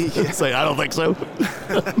part. Say, I don't think so.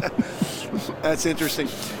 That's interesting.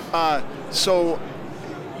 So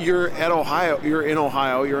you're at Ohio. You're in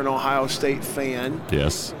Ohio. You're an Ohio State fan.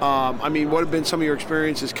 Yes. What have been some of your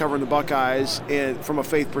experiences covering the Buckeyes and from a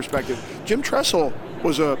faith perspective? Jim Tressel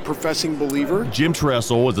was a professing believer. Jim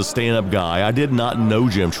Tressel was a stand-up guy. I did not know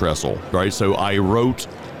Jim Tressel, right? So I wrote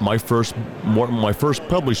my first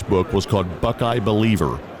published book was called Buckeye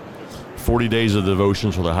Believer, 40 Days of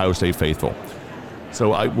Devotions for the Ohio State Faithful.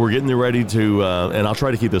 So we're getting ready to, and I'll try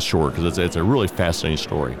to keep this short because it's a really fascinating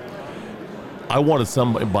story. I wanted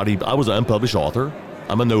somebody. I was an unpublished author.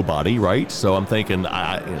 I'm a nobody, right? So I'm thinking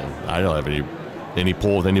I don't have any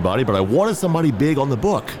pull with anybody, but I wanted somebody big on the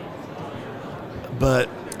book. But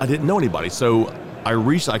I didn't know anybody, so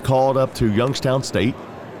I called up to Youngstown State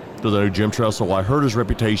because I knew Jim Tressel. I heard his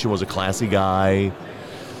reputation was a classy guy.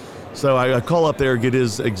 So I call up there, get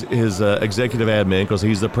his executive admin because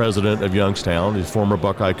he's the president of Youngstown. He's a former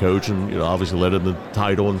Buckeye coach and obviously led in the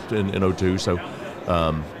title in 02. So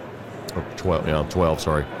 12,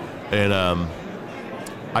 sorry. And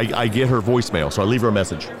I get her voicemail, so I leave her a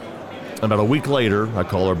message. About a week later, I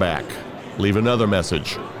call her back, leave another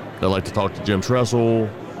message. I'd like to talk to Jim Tressel,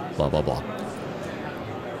 blah, blah, blah.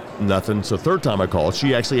 Nothing. So third time I called,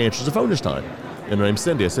 she actually answers the phone this time. And her name's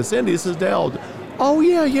Cindy. I said, Cindy, this is Dal. Oh,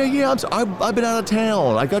 yeah. I've been out of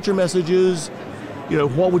town. I got your messages.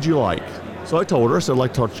 What would you like? So I told her, I said, I'd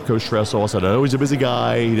like to talk to Coach Tressel. I said, I know he's a busy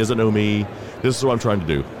guy. He doesn't know me. This is what I'm trying to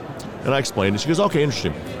do. And I explained it. She goes, okay,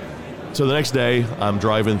 interesting. So the next day, I'm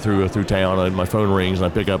driving through town, and my phone rings, and I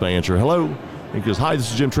pick up and I answer, hello. And he goes, hi,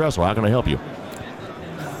 this is Jim Tressel. How can I help you?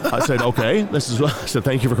 I said, okay. I said,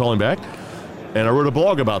 thank you for calling back. And I wrote a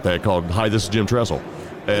blog about that called Hi, This is Jim Tressel.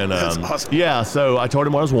 And that's awesome. Yeah, so I told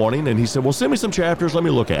him what I was wanting, and he said, well, send me some chapters. Let me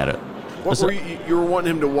look at it. You were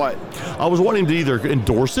wanting him to what? I was wanting him to either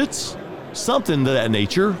endorse it, something to that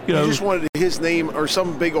nature. You just wanted his name or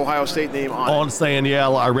some big Ohio State name on it. Saying, yeah,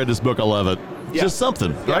 I read this book, I love it. Yeah. Just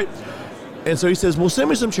something, right? And so he says, well, send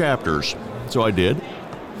me some chapters. So I did.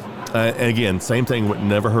 And again, same thing,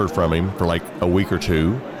 never heard from him for like a week or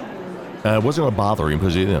two. It wasn't going to bother him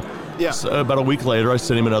because, Yeah. So about a week later, I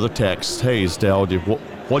sent him another text. Hey, Estelle,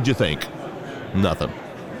 what'd you think? Nothing.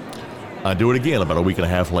 I do it again about a week and a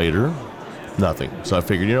half later. Nothing. So I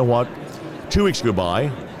figured, you know what? 2 weeks go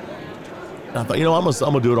by. I thought, I'm going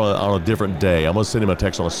to do it on a different day. I'm going to send him a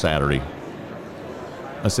text on a Saturday.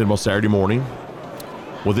 I sent him on Saturday morning.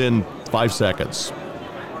 Within 5 seconds.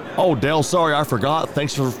 Oh, Dale, sorry, I forgot.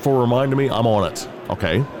 Thanks for reminding me. I'm on it.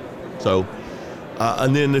 Okay. So,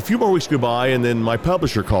 and then a few more weeks go by, and then my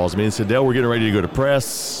publisher calls me and said, Dale, we're getting ready to go to press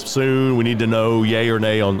soon. We need to know yay or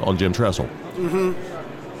nay on Jim Tressel.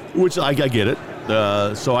 Mm-hmm. Which I get it.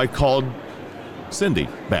 So I called Cindy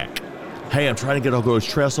back. Hey, I'm trying to get on Coach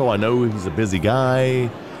Tressel. I know he's a busy guy.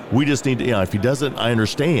 We just need to, if he doesn't, I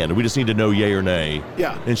understand. We just need to know yay or nay.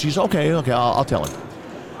 Yeah. And she's, okay, I'll tell him.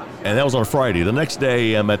 And that was on a Friday. The next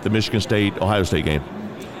day, I'm at the Michigan State-Ohio State game.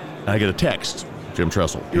 And I get a text, Jim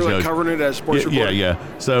Tressel. You're covering it as sports reporter? Yeah.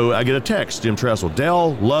 So I get a text, Jim Tressel.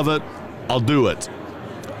 Dell, love it. I'll do it.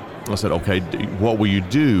 I said, okay, what will you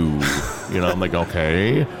do? I'm like,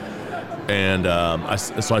 okay. And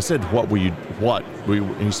so I said,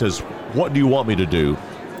 he says, what do you want me to do?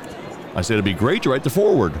 I said, it'd be great to write the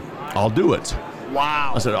foreword. I'll do it.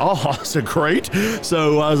 Wow. I said, great.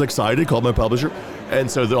 So I was excited, called my publisher. And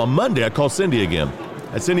so on Monday, I called Cindy again.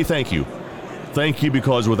 I said, Cindy, thank you. Thank you,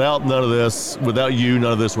 because without you, none of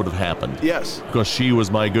this would have happened. Yes. Because she was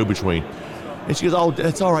my go-between. And she goes, "Oh,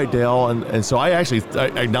 that's all right, Dale." And so I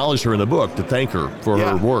acknowledged her in the book to thank her for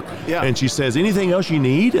her work. Yeah. And she says, "Anything else you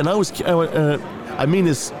need?" And I mean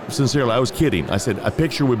this sincerely. I was kidding. I said, "A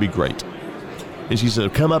picture would be great." And she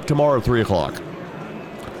said, "Come up tomorrow at 3:00.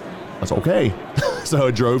 I said, "Okay." So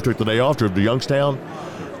I took the day off, drove to Youngstown,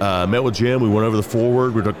 met with Jim. We went over the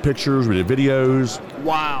forward. We took pictures. We did videos.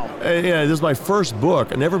 Wow. And, this is my first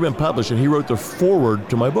book. I'd never been published, and he wrote the forward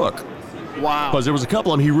to my book. Wow. Because there was a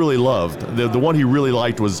couple of them he really loved. The one he really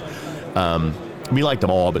liked was, he liked them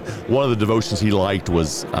all, but one of the devotions he liked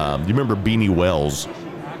was, you remember Beanie Wells?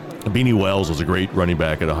 Beanie Wells was a great running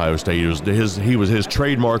back at Ohio State. His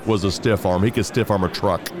trademark was a stiff arm. He could stiff arm a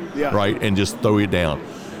truck, right, and just throw it down.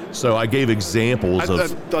 So I gave examples I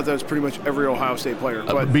thought that was pretty much every Ohio State player.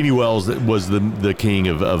 Beanie Wells was the king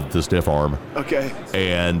of the stiff arm. Okay.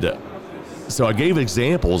 And so I gave a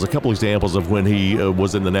couple examples of when he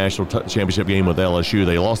was in the national championship game with LSU.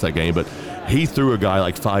 They lost that game, but he threw a guy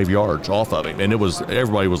like 5 yards off of him, and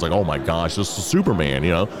everybody was like, "Oh my gosh, this is Superman!"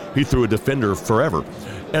 He threw a defender forever.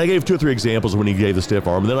 And I gave 2 or 3 examples when he gave the stiff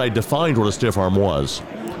arm, and then I defined what a stiff arm was.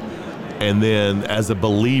 And then, as a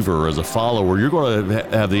believer, as a follower, you're going to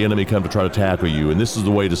have the enemy come to try to tackle you, and this is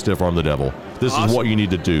the way to stiff arm the devil. This is what you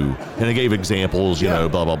need to do. And I gave examples, blah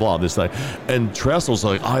blah blah, this thing. And Tressel's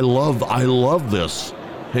like, I love this.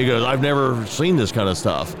 He goes, "I've never seen this kind of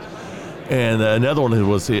stuff." And another one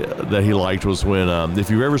that he liked was when,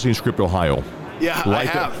 if you've ever seen Script Ohio. Yeah, I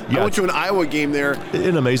have. I went to an Iowa game there.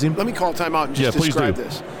 Isn't it amazing? Let me call timeout and just describe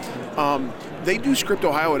this. They do Script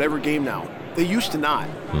Ohio at every game now. They used to not.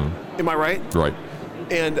 Am I right? Right.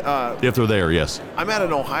 And if they're there, yes. I'm at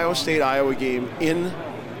an Ohio State-Iowa game in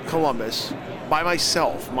Columbus by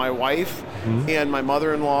myself. My wife and my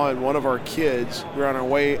mother-in-law and one of our kids. We were on our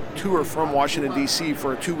way to or from Washington, D.C.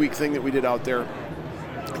 for a 2-week thing that we did out there.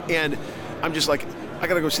 And I'm just like, I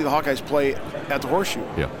got to go see the Hawkeyes play at the Horseshoe.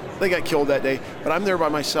 Yeah. They got killed that day. But I'm there by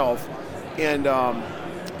myself. And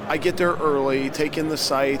I get there early, take in the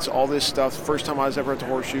sights, all this stuff. First time I was ever at the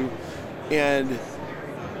Horseshoe. And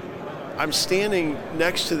I'm standing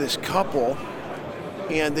next to this couple,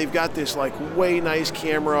 and they've got this like way nice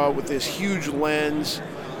camera with this huge lens,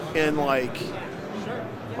 and like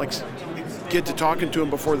get to talking to them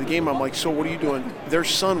before the game. I'm like, "So what are you doing?" Their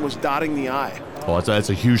son was dotting the I. Oh, that's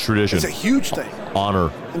a huge tradition. It's a huge thing.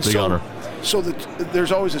 Honor, and big honor. So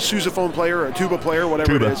there's always a sousaphone player or a tuba player,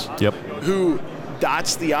 whatever it is, who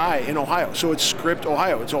dots the I in Ohio. So it's Script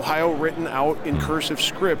Ohio. It's Ohio written out in cursive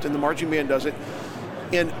script, and the marching band does it.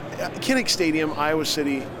 And Kinnick Stadium, Iowa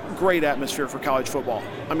City, great atmosphere for college football.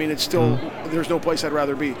 I mean, it's still, there's no place I'd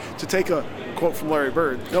rather be. To take a quote from Larry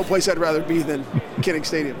Bird, no place I'd rather be than Kinnick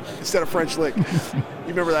Stadium instead of French Lick. You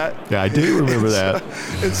remember that? Yeah, I do remember that.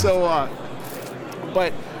 And so,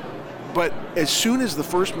 but as soon as the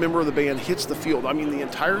first member of the band hits the field, I mean, the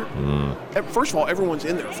entire, first of all, everyone's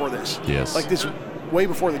in there for this. Yes. Like this way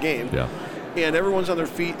before the game. Yeah. And everyone's on their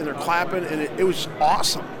feet and they're clapping, and it was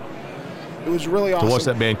awesome. It was really awesome. To watch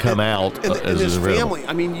that band come out. And this family,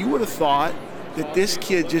 I mean, you would have thought that this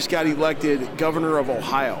kid just got elected governor of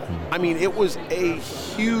Ohio. I mean, it was a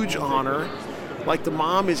huge honor. Like, the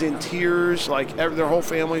mom is in tears, like their whole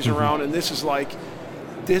family's around, and this is like,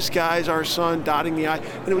 this guy's our son, dotting the I.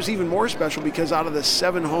 And it was even more special because out of the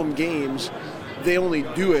 7 home games, they only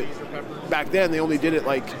do it, back then, they only did it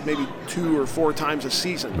like maybe 2 or 4 times a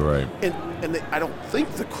season. Right. And I don't think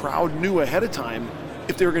the crowd knew ahead of time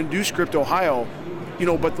if they were going to do Script Ohio,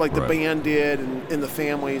 but like the band did and the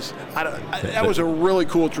families. That was a really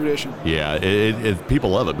cool tradition. Yeah, people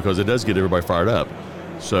love it because it does get everybody fired up.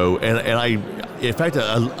 So, in fact,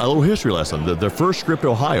 a little history lesson. The first Script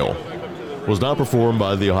Ohio was not performed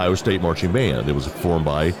by the Ohio State Marching Band. It was performed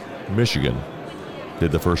by Michigan.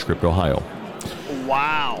 Did the first Script Ohio.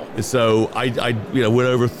 Wow. So I went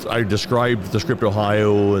over. I described the Script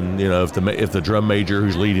Ohio, and if the drum major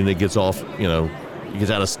who's leading it gets off, he gets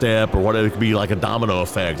out of step or whatever, it could be like a domino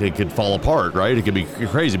effect. It could fall apart, right? It could be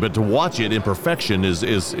crazy. But to watch it in perfection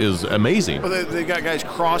is amazing. Well, they got guys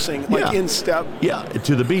crossing in step. Yeah,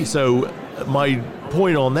 to the beat. So my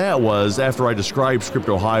point on that was, after I described Script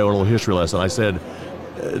Ohio in a little history lesson, I said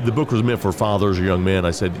the book was meant for fathers or young men.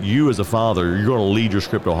 I said, you as a father, you're going to lead your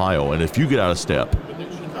Script Ohio, and if you get out of step,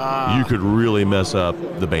 you could really mess up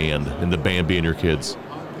the band, and the band being your kids.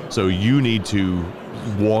 So you need to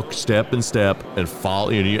walk step and step and follow.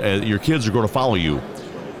 Your kids are going to follow you.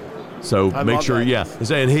 So make sure,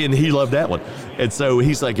 and he loved that one. And so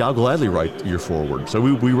he's like, I'll gladly write your foreword. So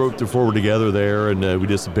we wrote the foreword together there, and we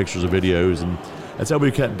did some pictures and videos, and that's how we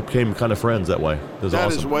became kind of friends that way. It was awesome.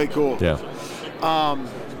 That is way cool. Yeah.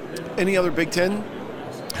 Any other Big Ten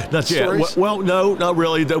Not yet. Well, no, not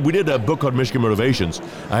really. We did a book called Michigan Motivations.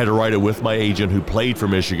 I had to write it with my agent who played for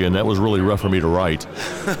Michigan. That was really rough for me to write.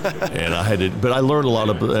 And I had to, but I learned a lot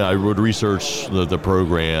of, I would research the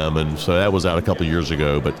program, and so that was out a couple of years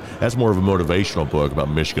ago. But that's more of a motivational book about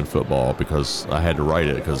Michigan football because I had to write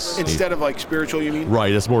it. Instead of like spiritual, you mean?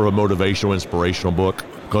 Right. It's more of a motivational, inspirational book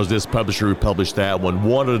because this publisher who published that one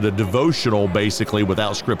wanted a devotional basically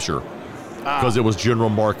without scripture because it was general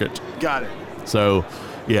market. Got it. So,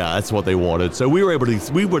 yeah, that's what they wanted. So we were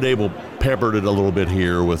able peppered it a little bit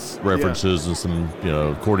here with references and some,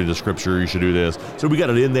 according to scripture, you should do this. So we got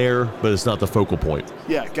it in there, but it's not the focal point.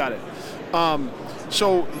 Yeah, got it.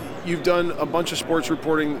 So you've done a bunch of sports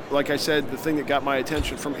reporting. Like I said, the thing that got my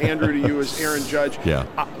attention from Andrew to you is Aaron Judge. Yeah.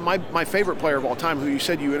 My favorite player of all time, who you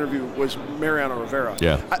said you interviewed, was Mariano Rivera.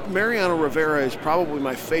 Yeah. Mariano Rivera is probably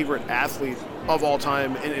my favorite athlete of all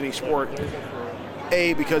time in any sport.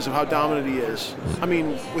 Because of how dominant he is. I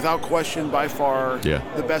mean, without question, by far,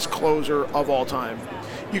 the best closer of all time.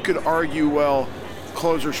 You could argue, well,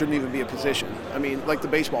 closer shouldn't even be a position. I mean, like the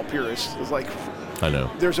baseball purists is like, I know.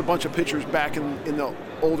 There's a bunch of pitchers back in the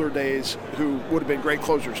older days who would have been great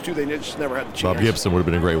closers too. They just never had the chance. Bob Gibson would have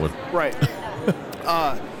been a great one. Right.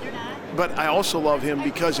 But I also love him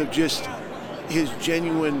because of just his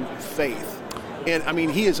genuine faith. And I mean,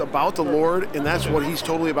 he is about the Lord, and that's what he's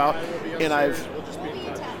totally about. And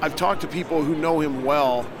I've talked to people who know him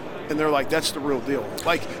well, and they're like, that's the real deal.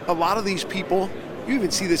 Like, a lot of these people, you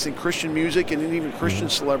even see this in Christian music and in even Christian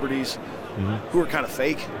celebrities who are kind of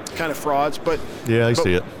fake, kind of frauds. But I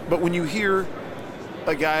see it. But when you hear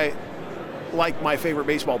a guy like my favorite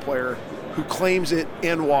baseball player who claims it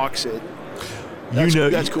and walks it,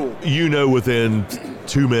 that's cool. Within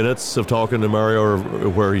 2 minutes of talking to Mario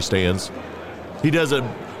where he stands. He doesn't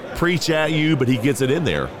preach at you, but he gets it in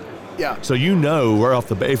there. Yeah. So right off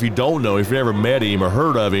the bat, if you don't know, if you've never met him or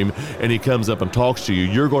heard of him, and he comes up and talks to you,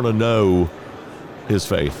 you're going to know his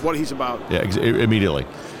faith. What he's about. Yeah, immediately.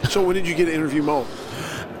 So when did you get to interview Mo?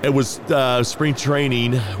 It was spring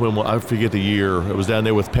training, when I forget the year. It was down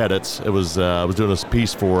there with Pettit. It was I was doing a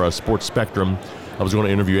piece for Sports Spectrum. I was going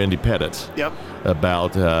to interview Andy Pettit. Yep.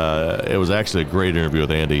 About, it was actually a great interview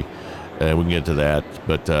with Andy, and we can get into that.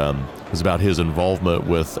 But it was about his involvement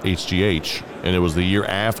with HGH, and it was the year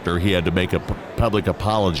after he had to make a public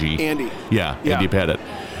apology. Andy. Yeah, Andy Pettit.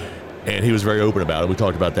 And he was very open about it. We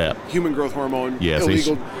talked about that. Human growth hormone,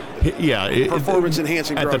 illegal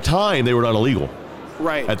performance-enhancing drugs. At the time, they were not illegal.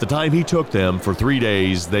 Right. At the time he took them for 3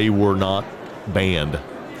 days, they were not banned.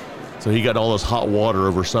 So he got all this hot water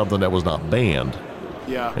over something that was not banned.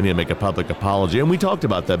 Yeah. And he had to make a public apology. And we talked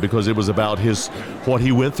about that because it was about what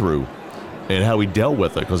he went through and how he dealt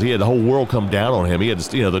with it, because he had the whole world come down on him. He had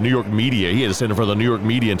to, the New York media, he had to stand in front of the New York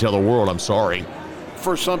media and tell the world, I'm sorry.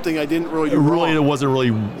 For something I didn't really do wrong. It wasn't really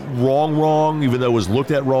wrong, even though it was looked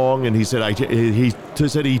at wrong. And he said, he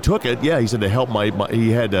said he took it. Yeah, he said to help he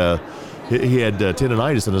had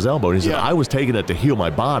tendonitis in his elbow. And he said, I was taking it to heal my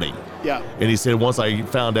body. Yeah. And he said, once I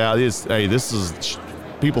found out,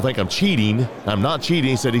 people think I'm cheating. I'm not cheating.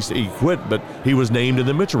 He said he quit, but he was named in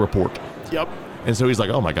the Mitchell report. Yep. And so he's like,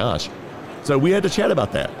 oh my gosh. So we had to chat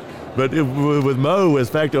about that. But with Mo, in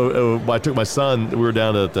fact, I took my son. We were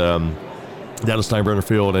down at Steinbrenner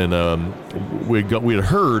Field, and we had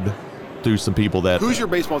heard through some people that. Who's your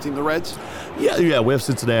baseball team? The Reds? Yeah. We have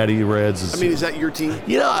Cincinnati Reds. Is that your team?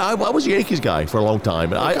 I was a Yankees guy for a long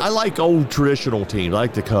time. Okay. I like old traditional teams. I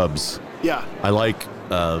like the Cubs. Yeah. I like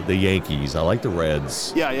the Yankees. I like the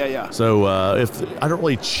Reds. Yeah. So I don't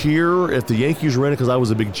really cheer if the Yankees were in it, because I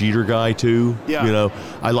was a big Jeter guy too. Yeah.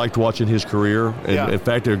 I liked watching his career. And in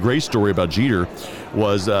fact, a great story about Jeter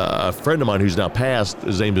was a friend of mine who's now passed.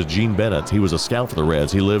 His name is Gene Bennett. He was a scout for the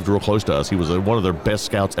Reds. He lived real close to us. He was one of their best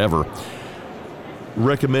scouts ever.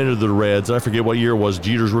 Recommended the Reds. I forget what year it was,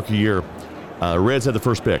 Jeter's rookie year. Reds had the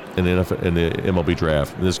first pick in the MLB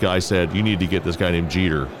draft. And this guy said, you need to get this guy named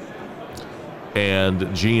Jeter.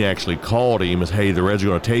 And Gene actually called him and said, hey, the Reds are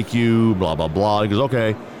going to take you, blah, blah, blah. He goes,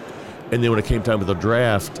 okay. And then when it came time for the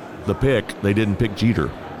draft, the pick, they didn't pick Jeter.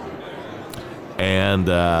 And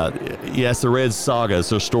yes, the Reds saga is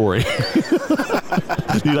their story.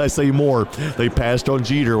 Need I say more? They passed on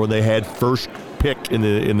Jeter when they had first pick in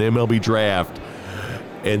the MLB draft.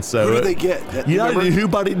 And so, who did they get? He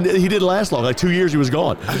didn't last long. Like 2 years, he was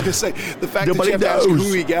gone. I was going to say, the fact that you have to ask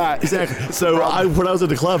who he got. Exactly. So when I was at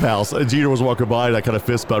the clubhouse, Jeter was walking by, and I kind of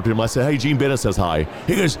fist bumped him. I said, hey, Gene Bennett says hi.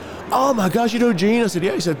 He goes, oh my gosh, you know Gene? I said,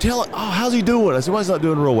 yeah. He said, how's he doing? I said, well, he's not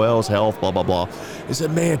doing real well, his health, blah, blah, blah. He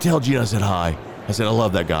said, man, tell Gene I said hi. I said, I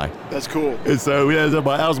love that guy. That's cool. And so that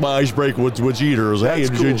was my icebreaker with Jeter. I was like, hey,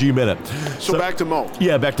 cool. G-Minute. So back to Mo.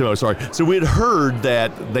 Yeah, back to Mo, sorry. So we had heard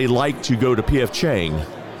that they like to go to P.F. Chang.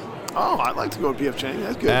 Oh, I'd like to go to P.F. Chang.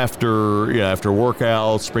 That's good. After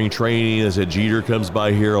workouts, spring training, I said Jeter comes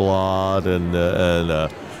by here a lot, and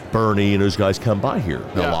Bernie and those guys come by here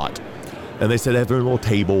a lot. And they said they have a little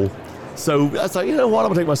table. So I was like, you know what? I'm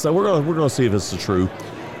gonna take my son. We're gonna see if this is true.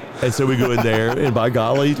 And so we go in there, and by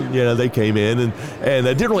golly, they came in, and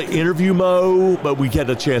they didn't really interview Mo, but we had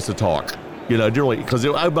a chance to talk. Generally, because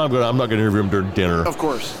I'm not going to interview him during dinner. Of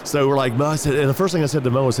course. So we're like, Mo, I said, and the first thing I said to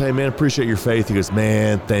Mo was, hey, man, appreciate your faith. He goes,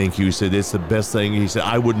 man, thank you. He said, it's the best thing. He said,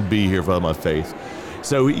 I wouldn't be here without my faith.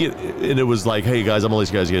 So, and it was like, hey, guys, I'm going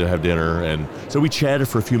to let you guys get to have dinner. And so we chatted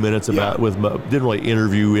for a few minutes with Mo. Didn't really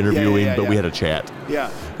interview him, but we had a chat.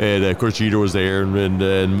 Yeah. And, of course, Jeter was there, and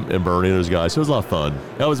Bernie and those guys. So it was a lot of fun.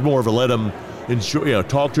 That was more of a let him enjoy,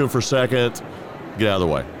 talk to him for a second, get out of the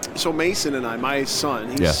way. So Mason and I, my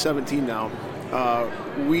son, he's 17 now,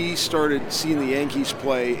 we started seeing the Yankees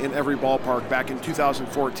play in every ballpark back in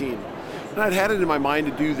 2014. And I'd had it in my mind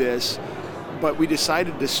to do this, but we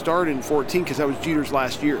decided to start in 14 because that was Jeter's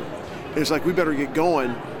last year. It was like, we better get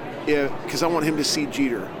going because I want him to see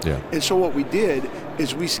Jeter. Yeah. And so what we did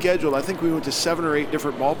is we scheduled, I think we went to 7 or 8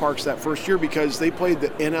 different ballparks that first year because they played the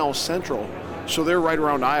NL Central, so they're right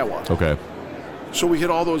around Iowa. Okay. So we hit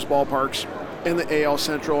all those ballparks in the AL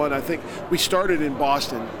Central, and I think we started in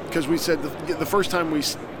Boston because we said the first time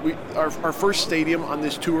our first stadium on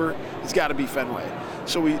this tour has got to be Fenway.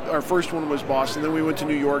 So our first one was Boston. Then we went to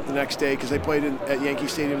New York the next day because they played at Yankee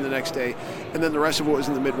Stadium the next day, and then the rest of it was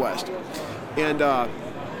in the Midwest.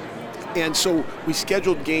 And so we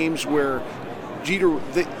scheduled games where Jeter,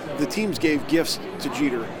 the teams gave gifts to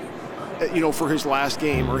Jeter, for his last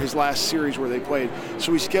game or his last series where they played.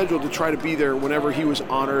 So we scheduled to try to be there whenever he was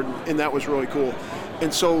honored, and that was really cool.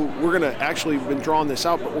 And so we're going to actually been drawing this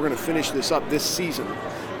out, but we're going to finish this up this season.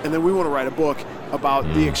 And then we want to write a book about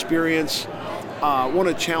the experience. Want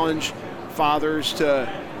to challenge fathers to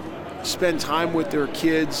spend time with their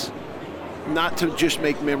kids, not to just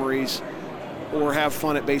make memories or have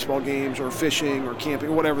fun at baseball games or fishing or camping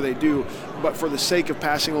or whatever they do, but for the sake of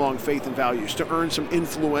passing along faith and values, to earn some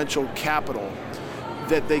influential capital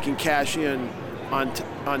that they can cash in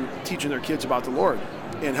on teaching their kids about the Lord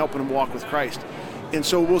and helping them walk with Christ. And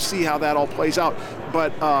so we'll see how that all plays out.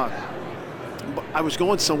 But I was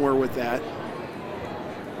going somewhere with that.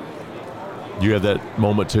 You have that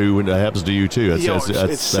moment too, and that happens to you too.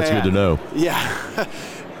 That's good to know. Yeah.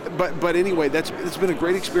 But anyway, it's been a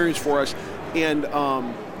great experience for us. And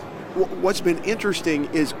what's been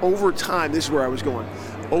interesting is over time, this is where I was going,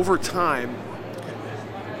 over time,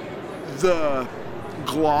 the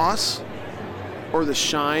gloss or the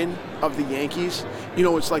shine of the Yankees,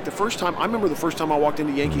 it's like I remember the first time I walked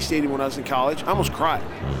into Yankee Stadium when I was in college, I almost cried.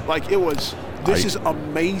 Like this is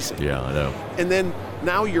amazing. Yeah, I know. And then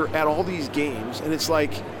now you're at all these games and it's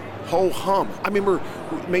like, ho hum. I remember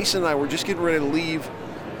Mason and I were just getting ready to leave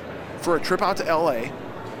for a trip out to LA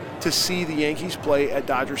to see the Yankees play at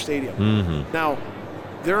Dodger Stadium. Mm-hmm. Now,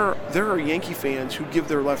 there are Yankee fans who give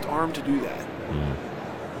their left arm to do that.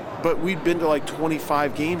 Mm-hmm. But we'd been to like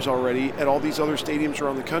 25 games already at all these other stadiums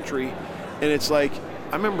around the country, and it's like,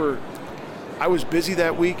 I remember I was busy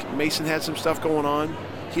that week. Mason had some stuff going on.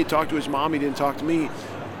 He had talked to his mom. He didn't talk to me.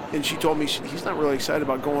 And she told me he's not really excited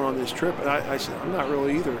about going on this trip. And I said, I'm not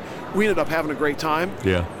really either. We ended up having a great time.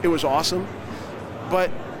 Yeah. It was awesome.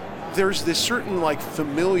 But there's this certain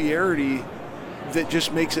familiarity that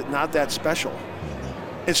just makes it not that special.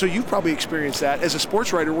 And so you've probably experienced that as a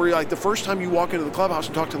sports writer, where you're like, the first time you walk into the clubhouse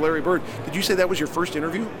and talk to Larry Bird, did you say that was your first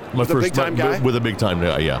interview? With a big-time guy? With a big-time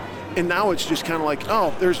guy, yeah. And now it's just kind of like,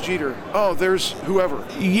 oh, there's Jeter. Oh, there's whoever.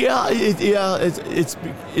 Yeah, it's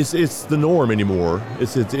the norm anymore.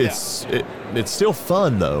 It's still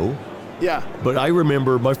fun, though. Yeah. But I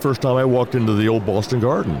remember my first time I walked into the old Boston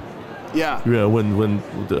Garden. Yeah.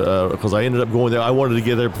 Because I ended up going there. I wanted to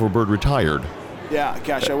get there before Bird retired. Yeah,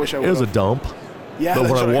 gosh, I wish I would. It was a dump. Yeah,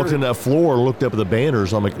 but when I walked in that floor and looked up at the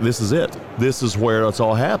banners, I'm like, this is it. This is where it's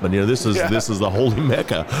all happened. This is the holy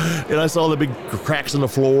Mecca. And I saw the big cracks in the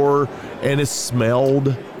floor, and it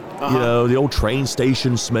smelled, the old train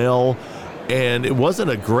station smell. And it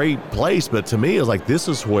wasn't a great place, but to me, it was like, this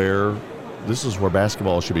is where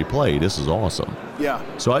basketball should be played. This is awesome. Yeah.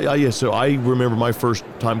 So I remember my first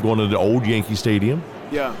time going to the old Yankee Stadium.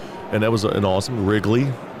 Yeah. And that was an awesome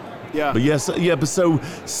Wrigley. Yeah. But so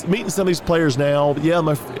meeting some of these players now,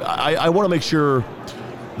 I want to make sure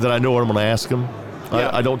that I know what I'm going to ask them. Yeah.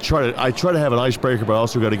 I try to have an icebreaker, but I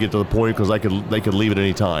also got to get to the point because they could leave at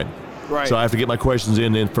any time. Right. So I have to get my questions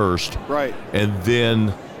in first. Right. And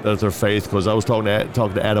then their faith, because I was talking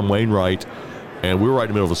to Adam Wainwright, and we were right in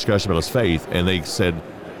the middle of a discussion about his faith, and they said,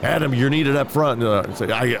 Adam, you're needed up front.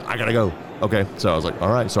 And I got to go. Okay. So I was like,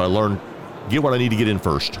 all right. So I learned, get what I need to get in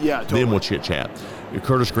first. Yeah, totally. Then we'll chit-chat.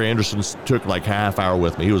 Curtis Granderson took like half hour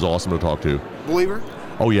with me. He was awesome to talk to. Believer?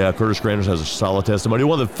 Oh, yeah. Curtis Granderson has a solid testimony.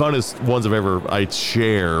 One of the funnest ones I'd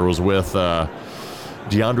share was with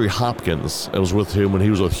DeAndre Hopkins. I was with him when he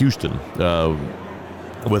was with Houston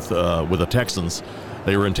with the Texans.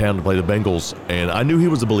 They were in town to play the Bengals, and I knew he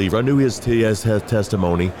was a believer. I knew he has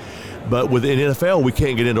testimony. But within NFL, we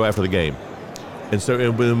can't get into after the game. And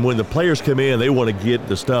so when the players come in, they want to get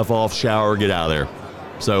the stuff off, shower, get out of there.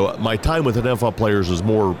 So my time with the NFL players is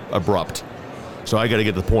more abrupt. So I got to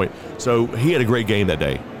get to the point. So he had a great game that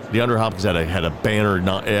day. DeAndre Hopkins had a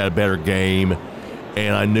banner game,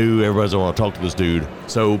 and I knew everybody's going to talk to this dude.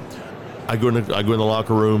 So I go in the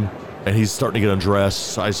locker room, and he's starting to get undressed.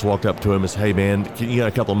 So I just walked up to him and said, hey, man, you got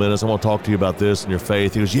a couple of minutes? I want to talk to you about this and your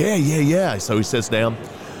faith. He goes, yeah. So he sits down,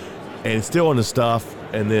 and he's still on his stuff.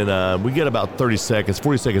 And then we get about 40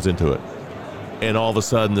 seconds into it. And all of a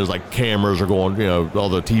sudden, there's like cameras are going, all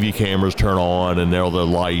the TV cameras turn on and all the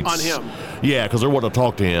lights. On him. Yeah, because they're wanting to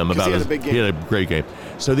talk to him about he had a big game. He had a great game.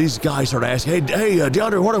 So these guys start asking, hey,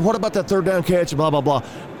 DeAndre, what about that third down catch? Blah, blah, blah.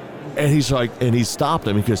 And he's like, and he stopped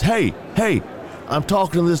him. He goes, hey, I'm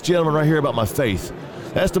talking to this gentleman right here about my faith.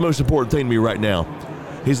 That's the most important thing to me right now.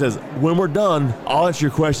 He says, when we're done, I'll answer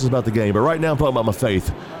your questions about the game. But right now, I'm talking about my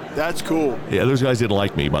faith. That's cool. Yeah, those guys didn't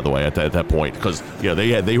like me, by the way, at that point, because they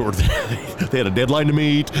had a deadline to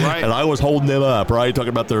meet, right. And I was holding them up, right, talking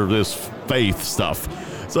about this faith stuff.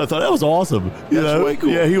 So I thought that was awesome. That's way cool.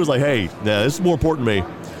 Yeah, he was like, hey, this is more important to me.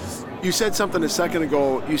 You said something a second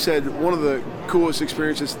ago. You said one of the coolest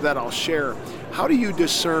experiences that I'll share. How do you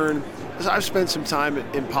discern? I've spent some time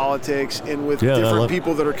in politics and with different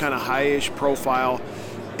people that are kind of high-ish profile,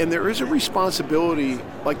 and there is a responsibility,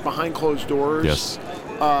 like behind closed doors. Yes.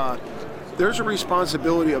 There's a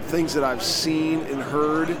responsibility of things that I've seen and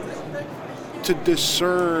heard to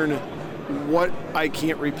discern what I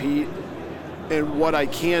can't repeat and what I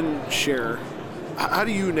can share. How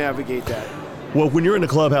do you navigate that? Well, when you're in the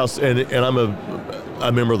clubhouse and I'm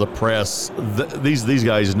a member of the press, these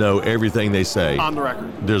guys know everything they say. On the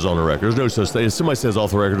record. There's on the record. There's no such thing. If somebody says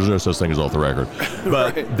off the record, there's no such thing as off the record.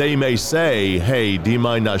 But right. They may say, hey, do you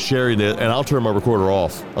mind not sharing it? And I'll turn my recorder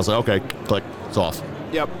off. I'll say, okay, click, it's off.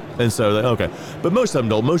 Yep. And so, okay. But most of them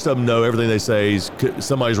don't. Most of them know everything they say is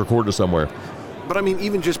somebody's recorded it somewhere. But I mean,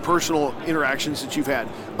 even just personal interactions that you've had,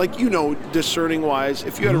 like, discerning wise,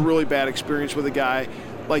 if you had a really bad experience with a guy,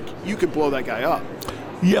 like, you could blow that guy up.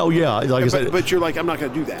 Yeah, I said. But you're like, I'm not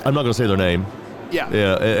going to do that. I'm not going to say their name. Yeah.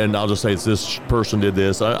 Yeah, and I'll just say it's this person did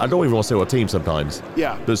this. I don't even want to say what team sometimes.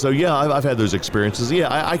 Yeah. But so, yeah, I've had those experiences. Yeah,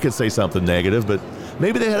 I could say something negative, but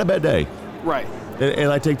maybe they had a bad day. Right.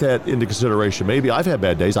 And I take that into consideration. Maybe I've had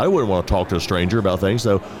bad days. I wouldn't want to talk to a stranger about things,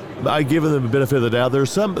 so I give them the benefit of the doubt.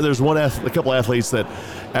 There's a couple athletes that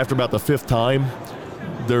after about the fifth time,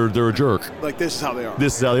 they're a jerk. Like, this is how they are.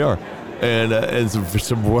 This is how they are. And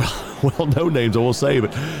some well-known names I won't say,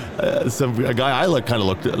 but a guy I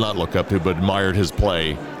not look up to, but admired his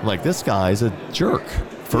play. I'm like, this guy's a jerk.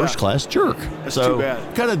 First-class jerk. That's so too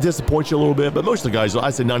bad. Kind of disappoints you a little bit, but most of the guys,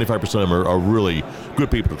 I say 95% of them are really good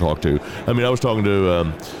people to talk to. I mean, I was talking to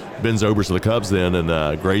Ben Zobrist of the Cubs then,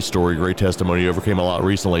 and great story, great testimony. He overcame a lot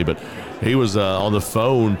recently, but he was on the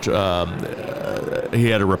phone. He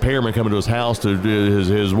had a repairman come into his house to do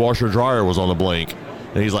his washer dryer was on the blink.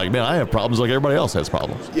 And he's like, man, I have problems like everybody else has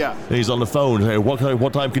problems. Yeah. And he's on the phone. Hey,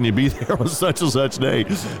 what time can you be there on such and such day?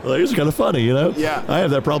 Like, it's kind of funny, Yeah. I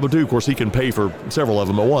have that problem too. Of course, he can pay for several of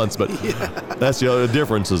them at once, but that's the other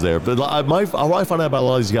differences there. But what I find out about a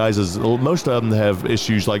lot of these guys is most of them have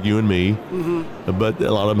issues like you and me, but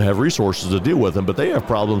a lot of them have resources to deal with them. But they have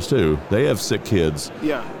problems too. They have sick kids.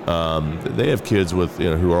 Yeah. They have kids with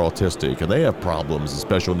who are autistic, and they have problems and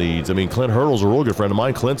special needs. I mean, Clint Hurdle's a real good friend of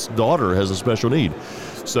mine. Clint's daughter has a special need.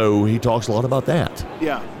 So he talks a lot about that.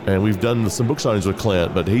 Yeah. And we've done some book signings with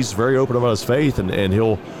Clint, but he's very open about his faith, and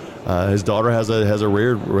he'll his daughter has a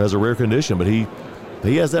rare condition, but he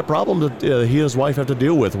has that problem that he and his wife have to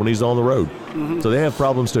deal with when he's on the road. So they have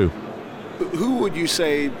problems too. Who would you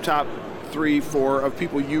say top 3, 4 of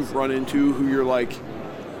people you've run into who you're like,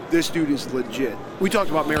 this dude is legit? We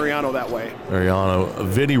talked about Mariano that way.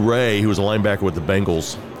 Vinny Ray, who was a linebacker with the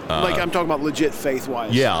Bengals. I'm talking about legit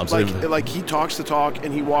faith-wise. Yeah. Like he talks the talk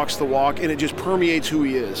and he walks the walk, and it just permeates who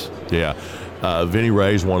he is. Yeah. Vinny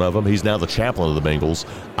Ray's one of them. He's now the chaplain of the Bengals.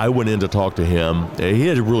 I went in to talk to him. He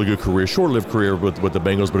had a really good career, short-lived career with the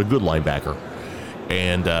Bengals, but a good linebacker.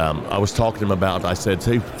 And I was talking to him about, I said,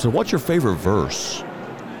 hey, so what's your favorite verse?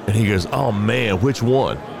 And he goes, oh, man, which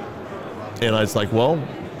one? And I was like, well,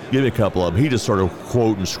 give me a couple of them. He just started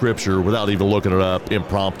quoting scripture without even looking it up,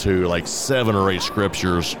 impromptu, like 7 or 8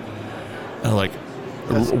 scriptures. And I'm like,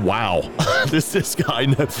 wow, this guy.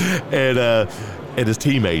 And his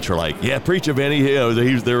teammates are like, yeah, preach of any. They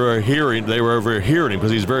were over hearing him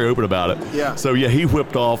because he's very open about it. Yeah. So yeah, he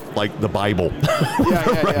whipped off like the Bible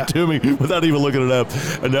to me without even looking it up.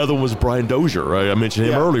 Another one was Brian Dozier. Right? I mentioned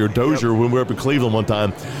him earlier. Dozier, when we were up in Cleveland one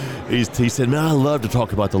time, he said, man, I love to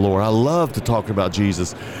talk about the Lord. I love to talk about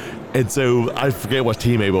Jesus. And so I forget what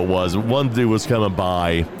teammate it was. One dude was coming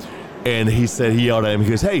by, and he yelled at him. He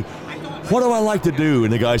goes, hey, what do I like to do?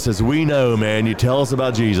 And the guy says, we know, man. You tell us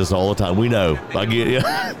about Jesus all the time. We know. I get you.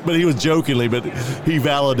 But he was jokingly, but he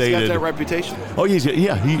validated. He's got that reputation. Oh,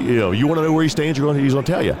 you want to know where he stands, he's going to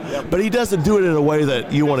tell you. Yep. But he doesn't do it in a way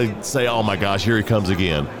that you want to say, oh, my gosh, here he comes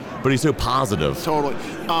again. But he's so positive. Totally.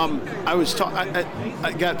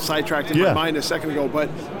 I got sidetracked in my mind a second ago, but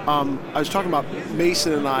I was talking about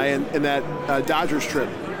Mason and I and that Dodgers trip.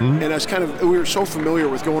 Mm-hmm. And we were so familiar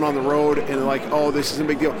with going on the road and like, oh, this isn't a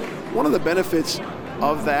big deal. One of the benefits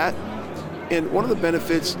of that, and one of the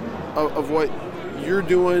benefits of what you're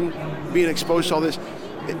doing, being exposed to all this,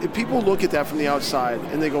 people look at that from the outside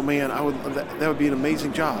and they go, man, that would be an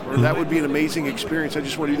amazing job, or that would be an amazing experience. I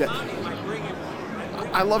just want to do that.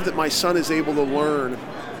 I love that my son is able to learn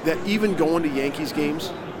that even going to Yankees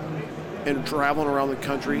games and traveling around the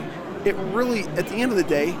country, it really, at the end of the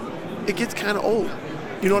day, it gets kind of old.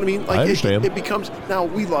 You know what I mean? Like I understand. It becomes, now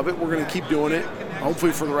we love it. We're going to keep doing it,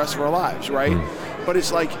 hopefully for the rest of our lives, right? But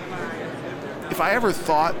it's like, if I ever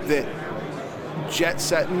thought that jet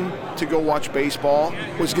setting to go watch baseball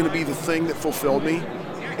was going to be the thing that fulfilled me,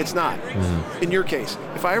 it's not. In your case,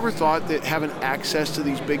 if I ever thought that having access to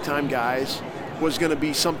these big-time guys was going to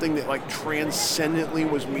be something that like transcendently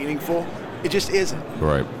was meaningful, it just isn't.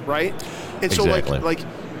 Right? And exactly. So like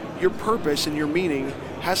your purpose and your meaning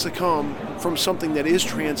has to come from something that is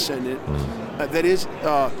transcendent, that is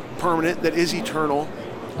permanent, that is eternal,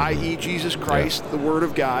 i.e. Jesus Christ, the Word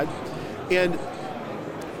of God. And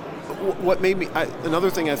what made me, another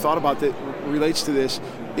thing I thought about that relates to this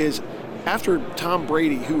is after Tom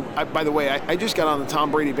Brady, who, by the way, I just got on the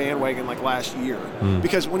Tom Brady bandwagon like last year,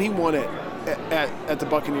 because when he won it at the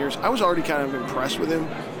Buccaneers, I was already kind of impressed with him.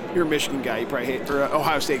 You're a Michigan guy, you probably hate, or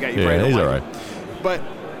Ohio State guy, you probably don't he's like all right.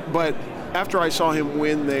 him. But after I saw him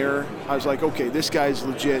win there, I was like, okay, this guy's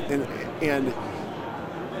legit, and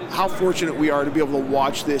how fortunate we are to be able to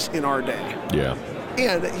watch this in our day. Yeah.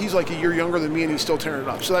 And he's like a year younger than me, and he's still tearing it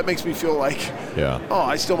up. So that makes me feel like,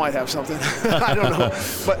 I still might have something. I don't know.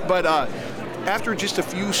 But after just a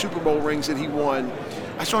few Super Bowl rings that he won,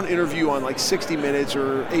 I saw an interview on like 60 Minutes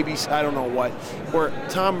or ABC, I don't know what, where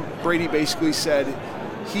Tom Brady basically said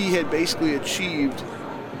he had basically achieved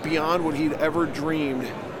beyond what he'd ever dreamed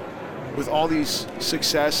with all these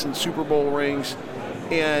success and Super Bowl rings,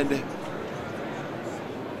 and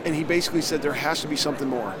he basically said there has to be something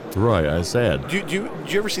more. Right, I said. Did you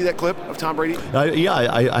ever see that clip of Tom Brady?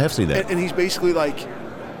 I have seen that. And he's basically like,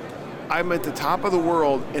 I'm at the top of the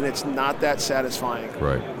world, and it's not that satisfying.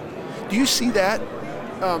 Right. Do you see that?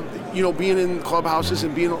 Being in clubhouses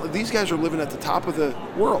and these guys are living at the top of the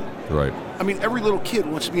world. Right. I mean, every little kid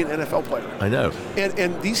wants to be an NFL player. I know.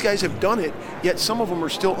 And these guys have done it, yet some of them are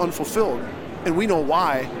still unfulfilled. And we know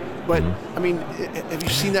why. But, I mean, have you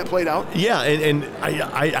seen that played out? Yeah, and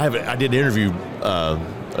I did interview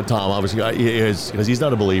Tom, obviously, because he's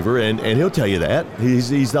not a believer, and he'll tell you that.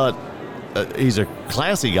 He's not, he's a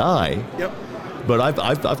classy guy. Yep. But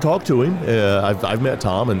I've talked to him. I've met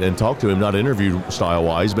Tom and talked to him, not interview style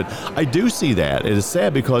wise, but I do see that. It is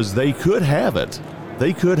sad because they could have it.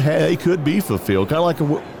 They could be fulfilled. Kind of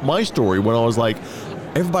like my story when I was like,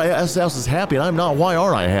 everybody else is happy and I'm not. Why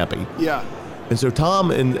aren't I happy? Yeah. And so Tom,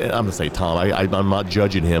 and I'm going to say Tom, I'm not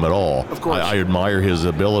judging him at all. Of course. I admire his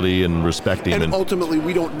ability and respect him. And ultimately,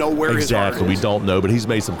 we don't know where his heart is. Exactly, we don't know, but he's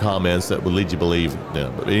made some comments that would lead you to believe.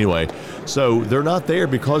 But anyway, so they're not there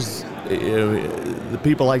because the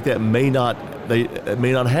people like that may not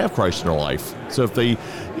have Christ in their life. So if they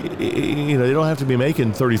don't have to be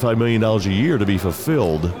making $35 million a year to be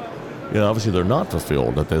fulfilled. Obviously they're not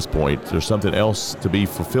fulfilled at this point. There's something else to be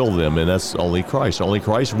fulfilled them, and that's only Christ. Only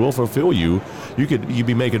Christ will fulfill you. You'd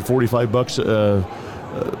be making $45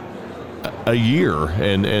 a year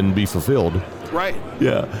and be fulfilled. Right.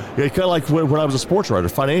 Yeah. Kind of like when I was a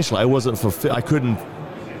sportswriter. Financially, I wasn't fulfilled. I couldn't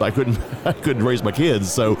raise my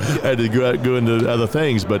kids, so I had to go into other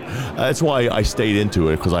things. But that's why I stayed into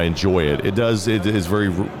it, because I enjoy it. It is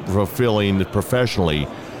very fulfilling professionally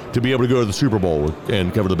to be able to go to the Super Bowl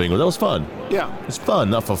and cover the Bengals. That was fun. Yeah. It's fun,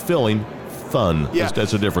 not fulfilling. Fun. Yeah.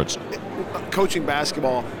 That's the difference. Coaching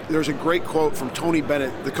basketball, there's a great quote from Tony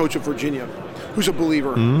Bennett, the coach of Virginia, who's a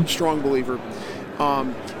believer, strong believer.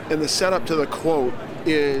 And the setup to the quote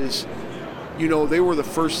is, they were the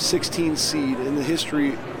first 16 seed in the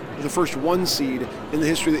history, the first 1 seed in the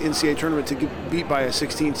history of the NCAA tournament to get beat by a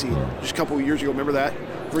 16 seed. Just a couple of years ago, remember that?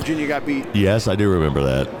 Virginia got beat. Yes, I do remember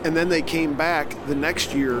that. And then they came back the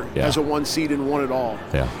next year as a 1 seed and won it all.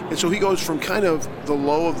 Yeah. And so he goes from kind of the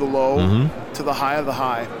low of the low to the high of the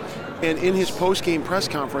high. And in his post-game press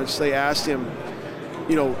conference, they asked him,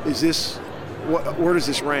 is this, where does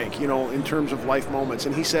this rank, in terms of life moments?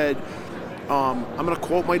 And he said, I'm going to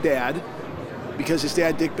quote my dad, because his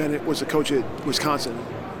dad, Dick Bennett, was a coach at Wisconsin.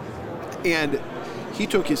 And he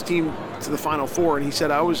took his team to the Final Four, and he said,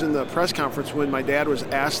 I was in the press conference when my dad was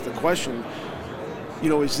asked the question,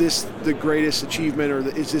 is this the greatest achievement, or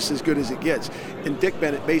is this as good as it gets? And Dick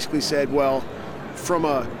Bennett basically said, well, from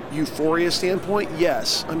a euphoria standpoint,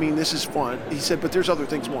 yes. I mean, this is fun. He said, but there's other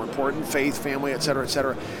things more important, faith, family, et cetera, et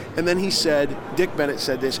cetera. And then he said, Dick Bennett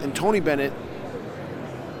said this, and Tony Bennett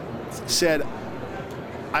said,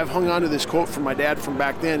 I've hung on to this quote from my dad from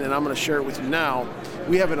back then, and I'm going to share it with you now.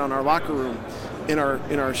 We have it on our locker room in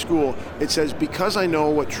our school. It says, because I know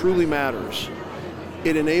what truly matters,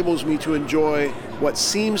 it enables me to enjoy what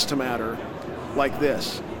seems to matter, like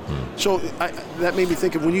this. So that made me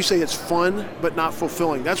think of when you say it's fun but not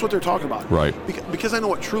fulfilling. That's what they're talking about. Right. Because I know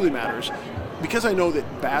what truly matters. Because I know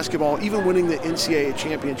that basketball, even winning the NCAA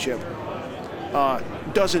championship,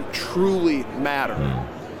 doesn't truly matter.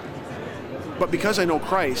 But because I know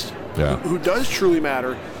Christ, who does truly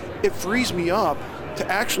matter, it frees me up to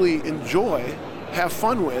actually enjoy, have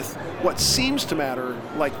fun with what seems to matter,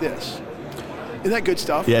 like this. Isn't that good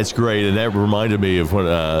stuff? Yeah, it's great. And that reminded me of when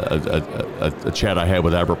a chat I had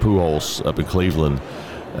with Albert Pujols up in Cleveland.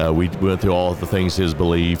 We went through all the things, his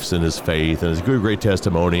beliefs and his faith, and it's a great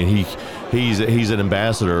testimony. And he's an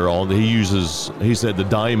ambassador. He said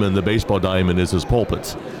the baseball diamond is his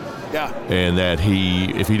pulpit. Yeah. And that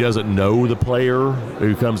if he doesn't know the player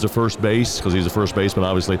who comes to first base, because he's a first baseman,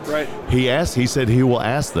 obviously. Right. He said he will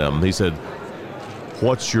ask them. He said,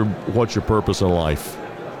 "What's your purpose in life?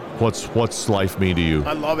 What's life mean to you?"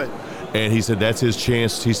 I love it. And he said that's his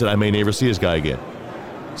chance. He said, I may never see this guy again.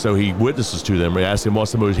 So he witnesses to them. We asked him,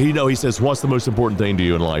 he says, what's the most important thing to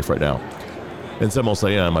you in life right now? And some will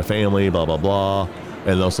say, my family, blah, blah, blah.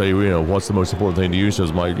 And they'll say, what's the most important thing to you? He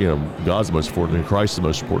says, God's the most important thing. Christ is the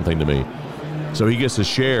most important thing to me. So he gets to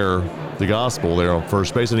share the gospel there on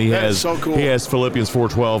first base, and he has Philippians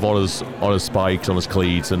 4:12 on his spikes, on his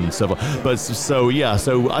cleats, and stuff. But so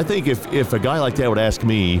I think if a guy like that would ask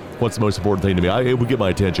me what's the most important thing to me, it would get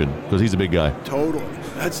my attention, because he's a big guy. Totally.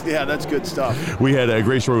 That's good stuff. We had a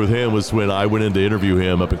great story with him. Was when I went in to interview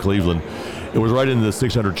him up in Cleveland. It was right into the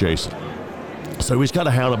 600 chase, so he's kind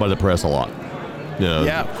of hounded by the press a lot.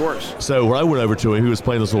 Yeah, of course. So when I went over to him, he was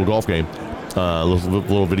playing this little golf game.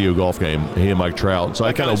 Little video golf game, he and Mike Trout. So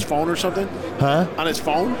like on his phone or something? Huh? On his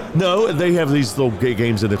phone? No, they have these little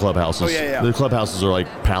games in the clubhouses. Oh, yeah. The clubhouses are like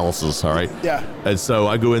palaces, all right? Yeah. And so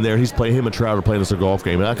I go in there, him and Trout are playing this golf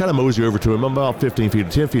game, and I kind of mosey over to him. I'm about 10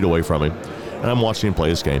 feet away from him, and I'm watching him play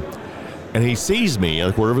this game. And he sees me at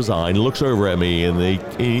the corner of his eye, and he looks over at me, and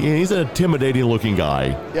he's an intimidating-looking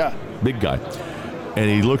guy. Yeah. Big guy. And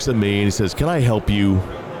he looks at me, and he says, "Can I help you?"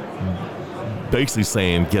 Basically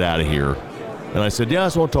saying, "Get out of here." And I said, "Yeah, I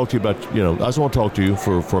just want to talk to you about, I just want to talk to you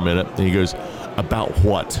for a minute." And he goes, "About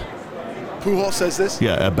what?" Pujols says this?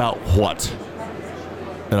 Yeah, about what?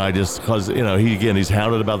 And I just, because, he's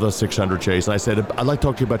hounded about the 600 chase. And I said, "I'd like to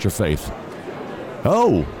talk to you about your faith."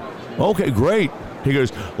 "Oh, okay, great." He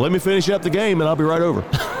goes, "Let me finish up the game and I'll be right over."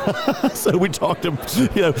 So we talked to him.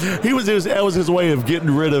 That was his way of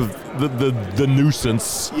getting rid of the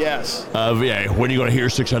nuisance. Yes. Of when are you going to hear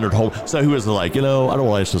 600 home? So he was like, I don't want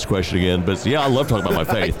to ask this question again, but I love talking about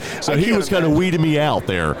my faith. So he was kind of weeding me out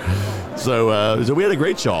there. So we had a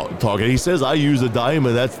great talk. And he says, "I use a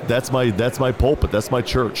diamond. That's my pulpit. That's my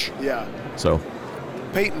church." Yeah. So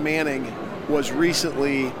Peyton Manning was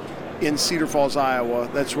recently in Cedar Falls, Iowa.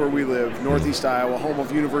 That's where we live, Northeast Iowa, home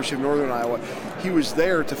of University of Northern Iowa. He was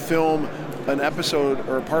there to film an episode,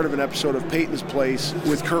 or a part of an episode of Peyton's Place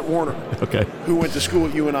with Kurt Warner, who went to school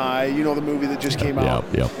at UNI. You know the movie that just came out.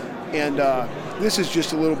 Yeah. And this is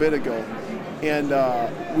just a little bit ago, and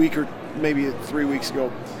a week or maybe 3 weeks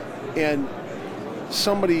ago, and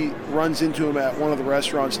somebody runs into him at one of the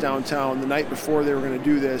restaurants downtown the night before they were going to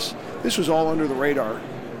do this. This was all under the radar.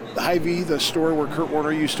 The Hy-Vee, the store where Kurt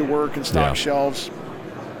Warner used to work and stock shelves,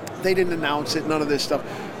 they didn't announce it, none of this stuff.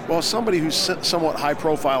 Well, somebody who's somewhat high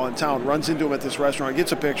profile in town runs into him at this restaurant,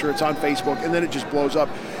 gets a picture, it's on Facebook, and then it just blows up.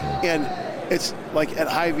 And it's like at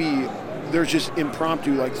Hy-Vee, there's just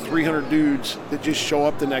impromptu, like 300 dudes that just show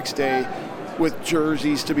up the next day with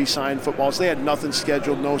jerseys to be signed, footballs. They had nothing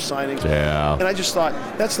scheduled, no signings. Yeah. And I just thought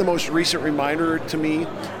that's the most recent reminder to me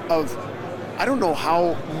of, I don't know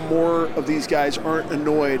how more of these guys aren't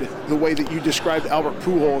annoyed the way that you described Albert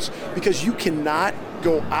Pujols, because you cannot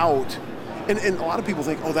go out. And a lot of people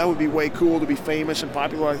think, oh, that would be way cool to be famous and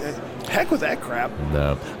popular. Heck with that crap.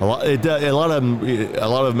 No, a lot of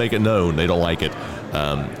them make it known they don't like it.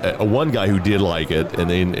 One guy who did like it,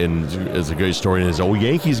 and is a great story, and is old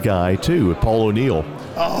Yankees guy too, Paul O'Neill.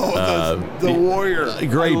 Oh, the Warrior.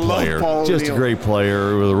 Great player, just a great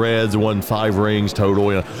player with the Reds. Won 5 rings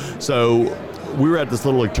total. You know. So we were at this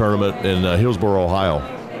little league tournament in Hillsboro, Ohio,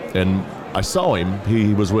 and I saw him.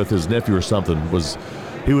 He was with his nephew or something.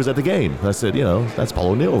 He was at the game. I said, that's Paul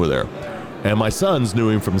O'Neill over there. And my sons knew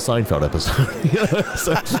him from the Seinfeld episode.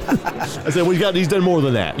 So I said, he's done more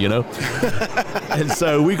than that, And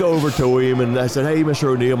so we go over to him, and I said, hey, Mr.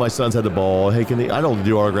 O'Neill, my sons had the ball. Hey, I don't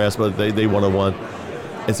do autographs, but they wanted one.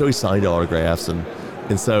 And so he signed autographs. And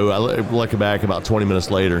so I look back about 20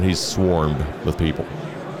 minutes later, and he's swarmed with people,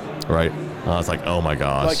 right? I was like, oh, my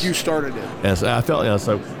gosh. Like you started it. And so I felt,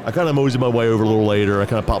 so I kind of moseyed my way over a little later. I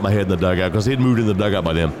kind of popped my head in the dugout because he had moved in the dugout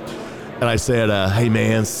by then. And I said, hey,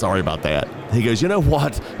 man, sorry about that. He goes, you know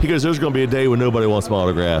what? He goes, there's going to be a day when nobody wants my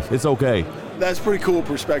autograph. It's okay. That's pretty cool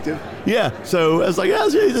perspective. Yeah. So I was like,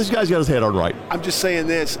 this guy's got his head on right. I'm just saying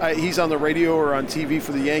this. He's on the radio or on TV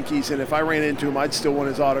for the Yankees, and if I ran into him, I'd still want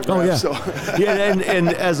his autograph. Oh, yeah. So. Yeah, and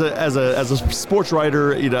as a sports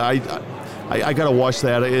writer, I got to watch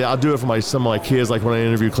that. I'll do it for some of my kids. Like when I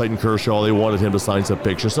interviewed Clayton Kershaw, they wanted him to sign some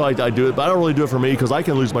pictures. So I do it, but I don't really do it for me because I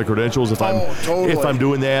can lose my credentials if I'm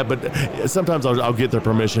doing that. But sometimes I'll get their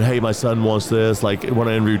permission. Hey, my son wants this. Like when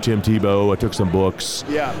I interviewed Tim Tebow, I took some books.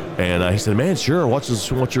 Yeah. And he said, man, sure.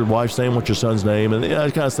 What's your wife's name? What's your son's name? And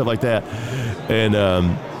kind of stuff like that. And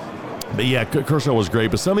but yeah, Kershaw was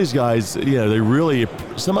great. But some of these guys, they really,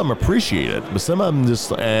 some of them appreciate it, but some of them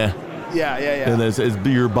just Yeah. And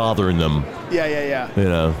you're bothering them. Yeah.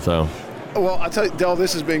 So. Well, I'll tell you, Del,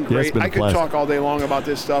 this has been great. Yeah, I could talk all day long about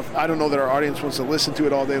this stuff. I don't know that our audience wants to listen to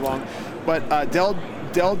it all day long. But Del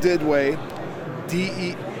Duduit,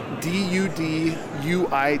 Duduit.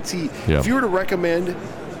 Yeah. If you were to recommend,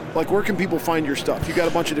 like, where can people find your stuff? You got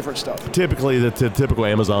a bunch of different stuff. Typically, the typical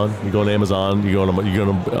Amazon. You go on Amazon. You go on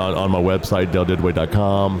my website,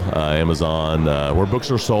 delduduit.com. Amazon, where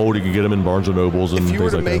books are sold. You can get them in Barnes and Nobles and things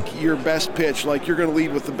like that. If you were to make your best pitch, like you're going to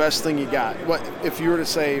lead with the best thing you got. What if you were to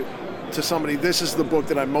say to somebody, this is the book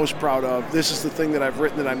that I'm most proud of. This is the thing that I've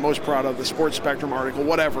written that I'm most proud of. The Sports Spectrum article,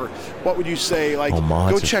 whatever. What would you say? Like,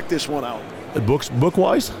 go check this one out.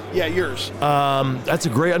 Book-wise? Yeah, yours. That's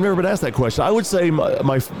I've never been asked that question. I would say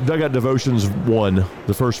my Dugout Devotions 1,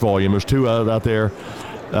 the first volume. There's 2 out there.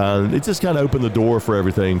 It just kind of opened the door for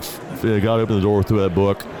everything. God opened the door through that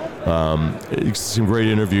book. Some great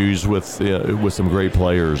interviews with some great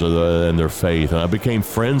players and their faith. And I became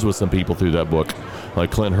friends with some people through that book,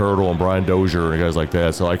 like Clint Hurdle and Brian Dozier and guys like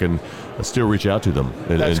that. So I can still reach out to them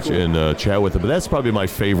and chat with them. But that's probably my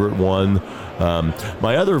favorite one.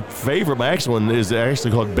 My other favorite, my actual one, is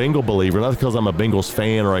actually called Bengal Believer. Not because I'm a Bengals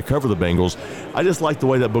fan or I cover the Bengals. I just like the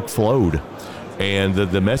way that book flowed. And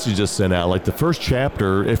the message is sent out. Like the first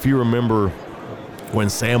chapter, if you remember when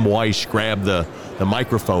Sam Weiss grabbed the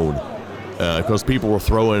microphone because people were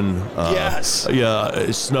throwing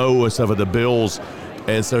snow and stuff at the Bills.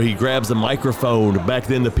 And so he grabs the microphone. Back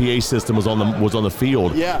then, the PA system was on the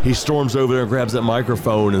field. Yeah. He storms over there and grabs that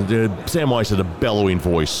microphone, and Sam Weiss had a bellowing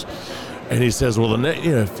voice. And he says, well,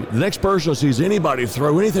 if the next person sees anybody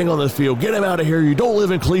throw anything on the field, get him out of here. You don't live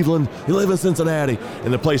in Cleveland. You live in Cincinnati.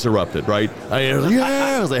 And the place erupted, right? I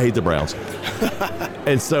hate the Browns.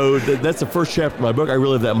 And so that's the first chapter of my book. I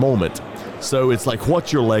relive that moment. So it's like,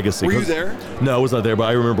 what's your legacy? Were you there? No, I was not there, but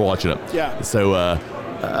I remember watching it. Yeah.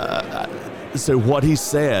 So what he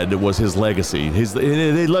said was his legacy.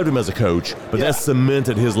 They loved him as a coach, but that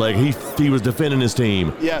cemented his legacy. He was defending his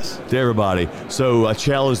team. Yes. To everybody. So I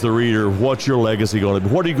challenge the reader: what's your legacy going to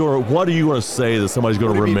be? What are you going to say that somebody's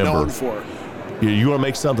going to remember? Known for? You want to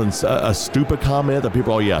make something a stupid comment that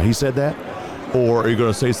people, he said that, or are you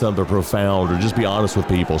going to say something profound, or just be honest with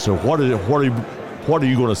people? So what are you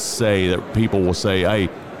going to say that people will say, hey,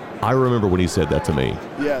 I remember when he said that to me?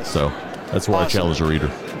 Yes. So that's why I challenge the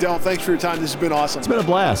reader. Del, thanks for your time. This has been awesome. It's been a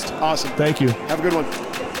blast. Awesome. Thank you. Have a good one.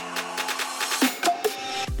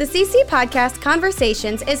 The CC Podcast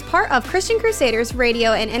Conversations is part of Christian Crusaders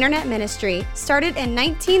radio and internet ministry, started in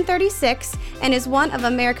 1936 and is one of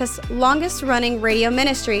America's longest-running radio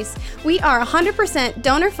ministries. We are 100%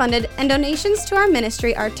 donor-funded, and donations to our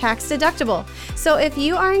ministry are tax-deductible. So if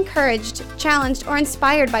you are encouraged, challenged, or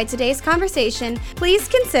inspired by today's conversation, please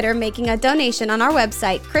consider making a donation on our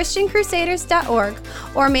website, ChristianCrusaders.org,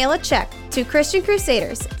 or mail a check to Christian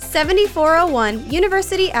Crusaders, 7401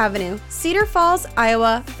 University Avenue, Cedar Falls,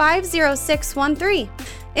 Iowa, 50613.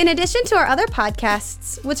 In addition to our other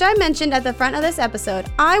podcasts, which I mentioned at the front of this episode,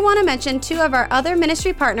 I want to mention two of our other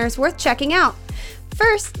ministry partners worth checking out.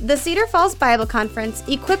 First, the Cedar Falls Bible Conference,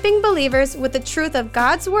 equipping believers with the truth of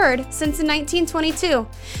God's Word since 1922.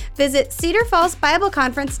 Visit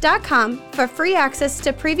cedarfallsbibleconference.com for free access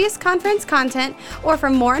to previous conference content or for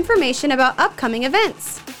more information about upcoming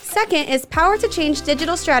events. Second is Power to Change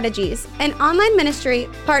Digital Strategies, an online ministry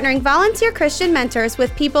partnering volunteer Christian mentors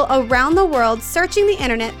with people around the world searching the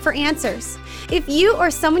internet for answers. If you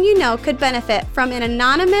or someone you know could benefit from an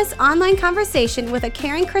anonymous online conversation with a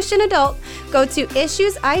caring Christian adult, go to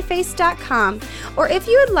issuesiface.com. Or if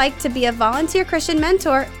you would like to be a volunteer Christian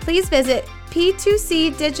mentor, please visit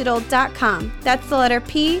p2cdigital.com. That's the letter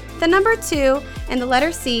P, the number 2, and the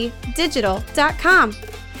letter C, digital.com.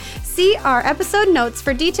 See our episode notes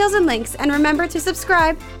for details and links, and remember to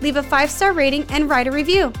subscribe, leave a 5-star rating, and write a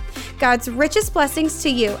review. God's richest blessings to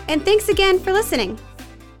you, and thanks again for listening.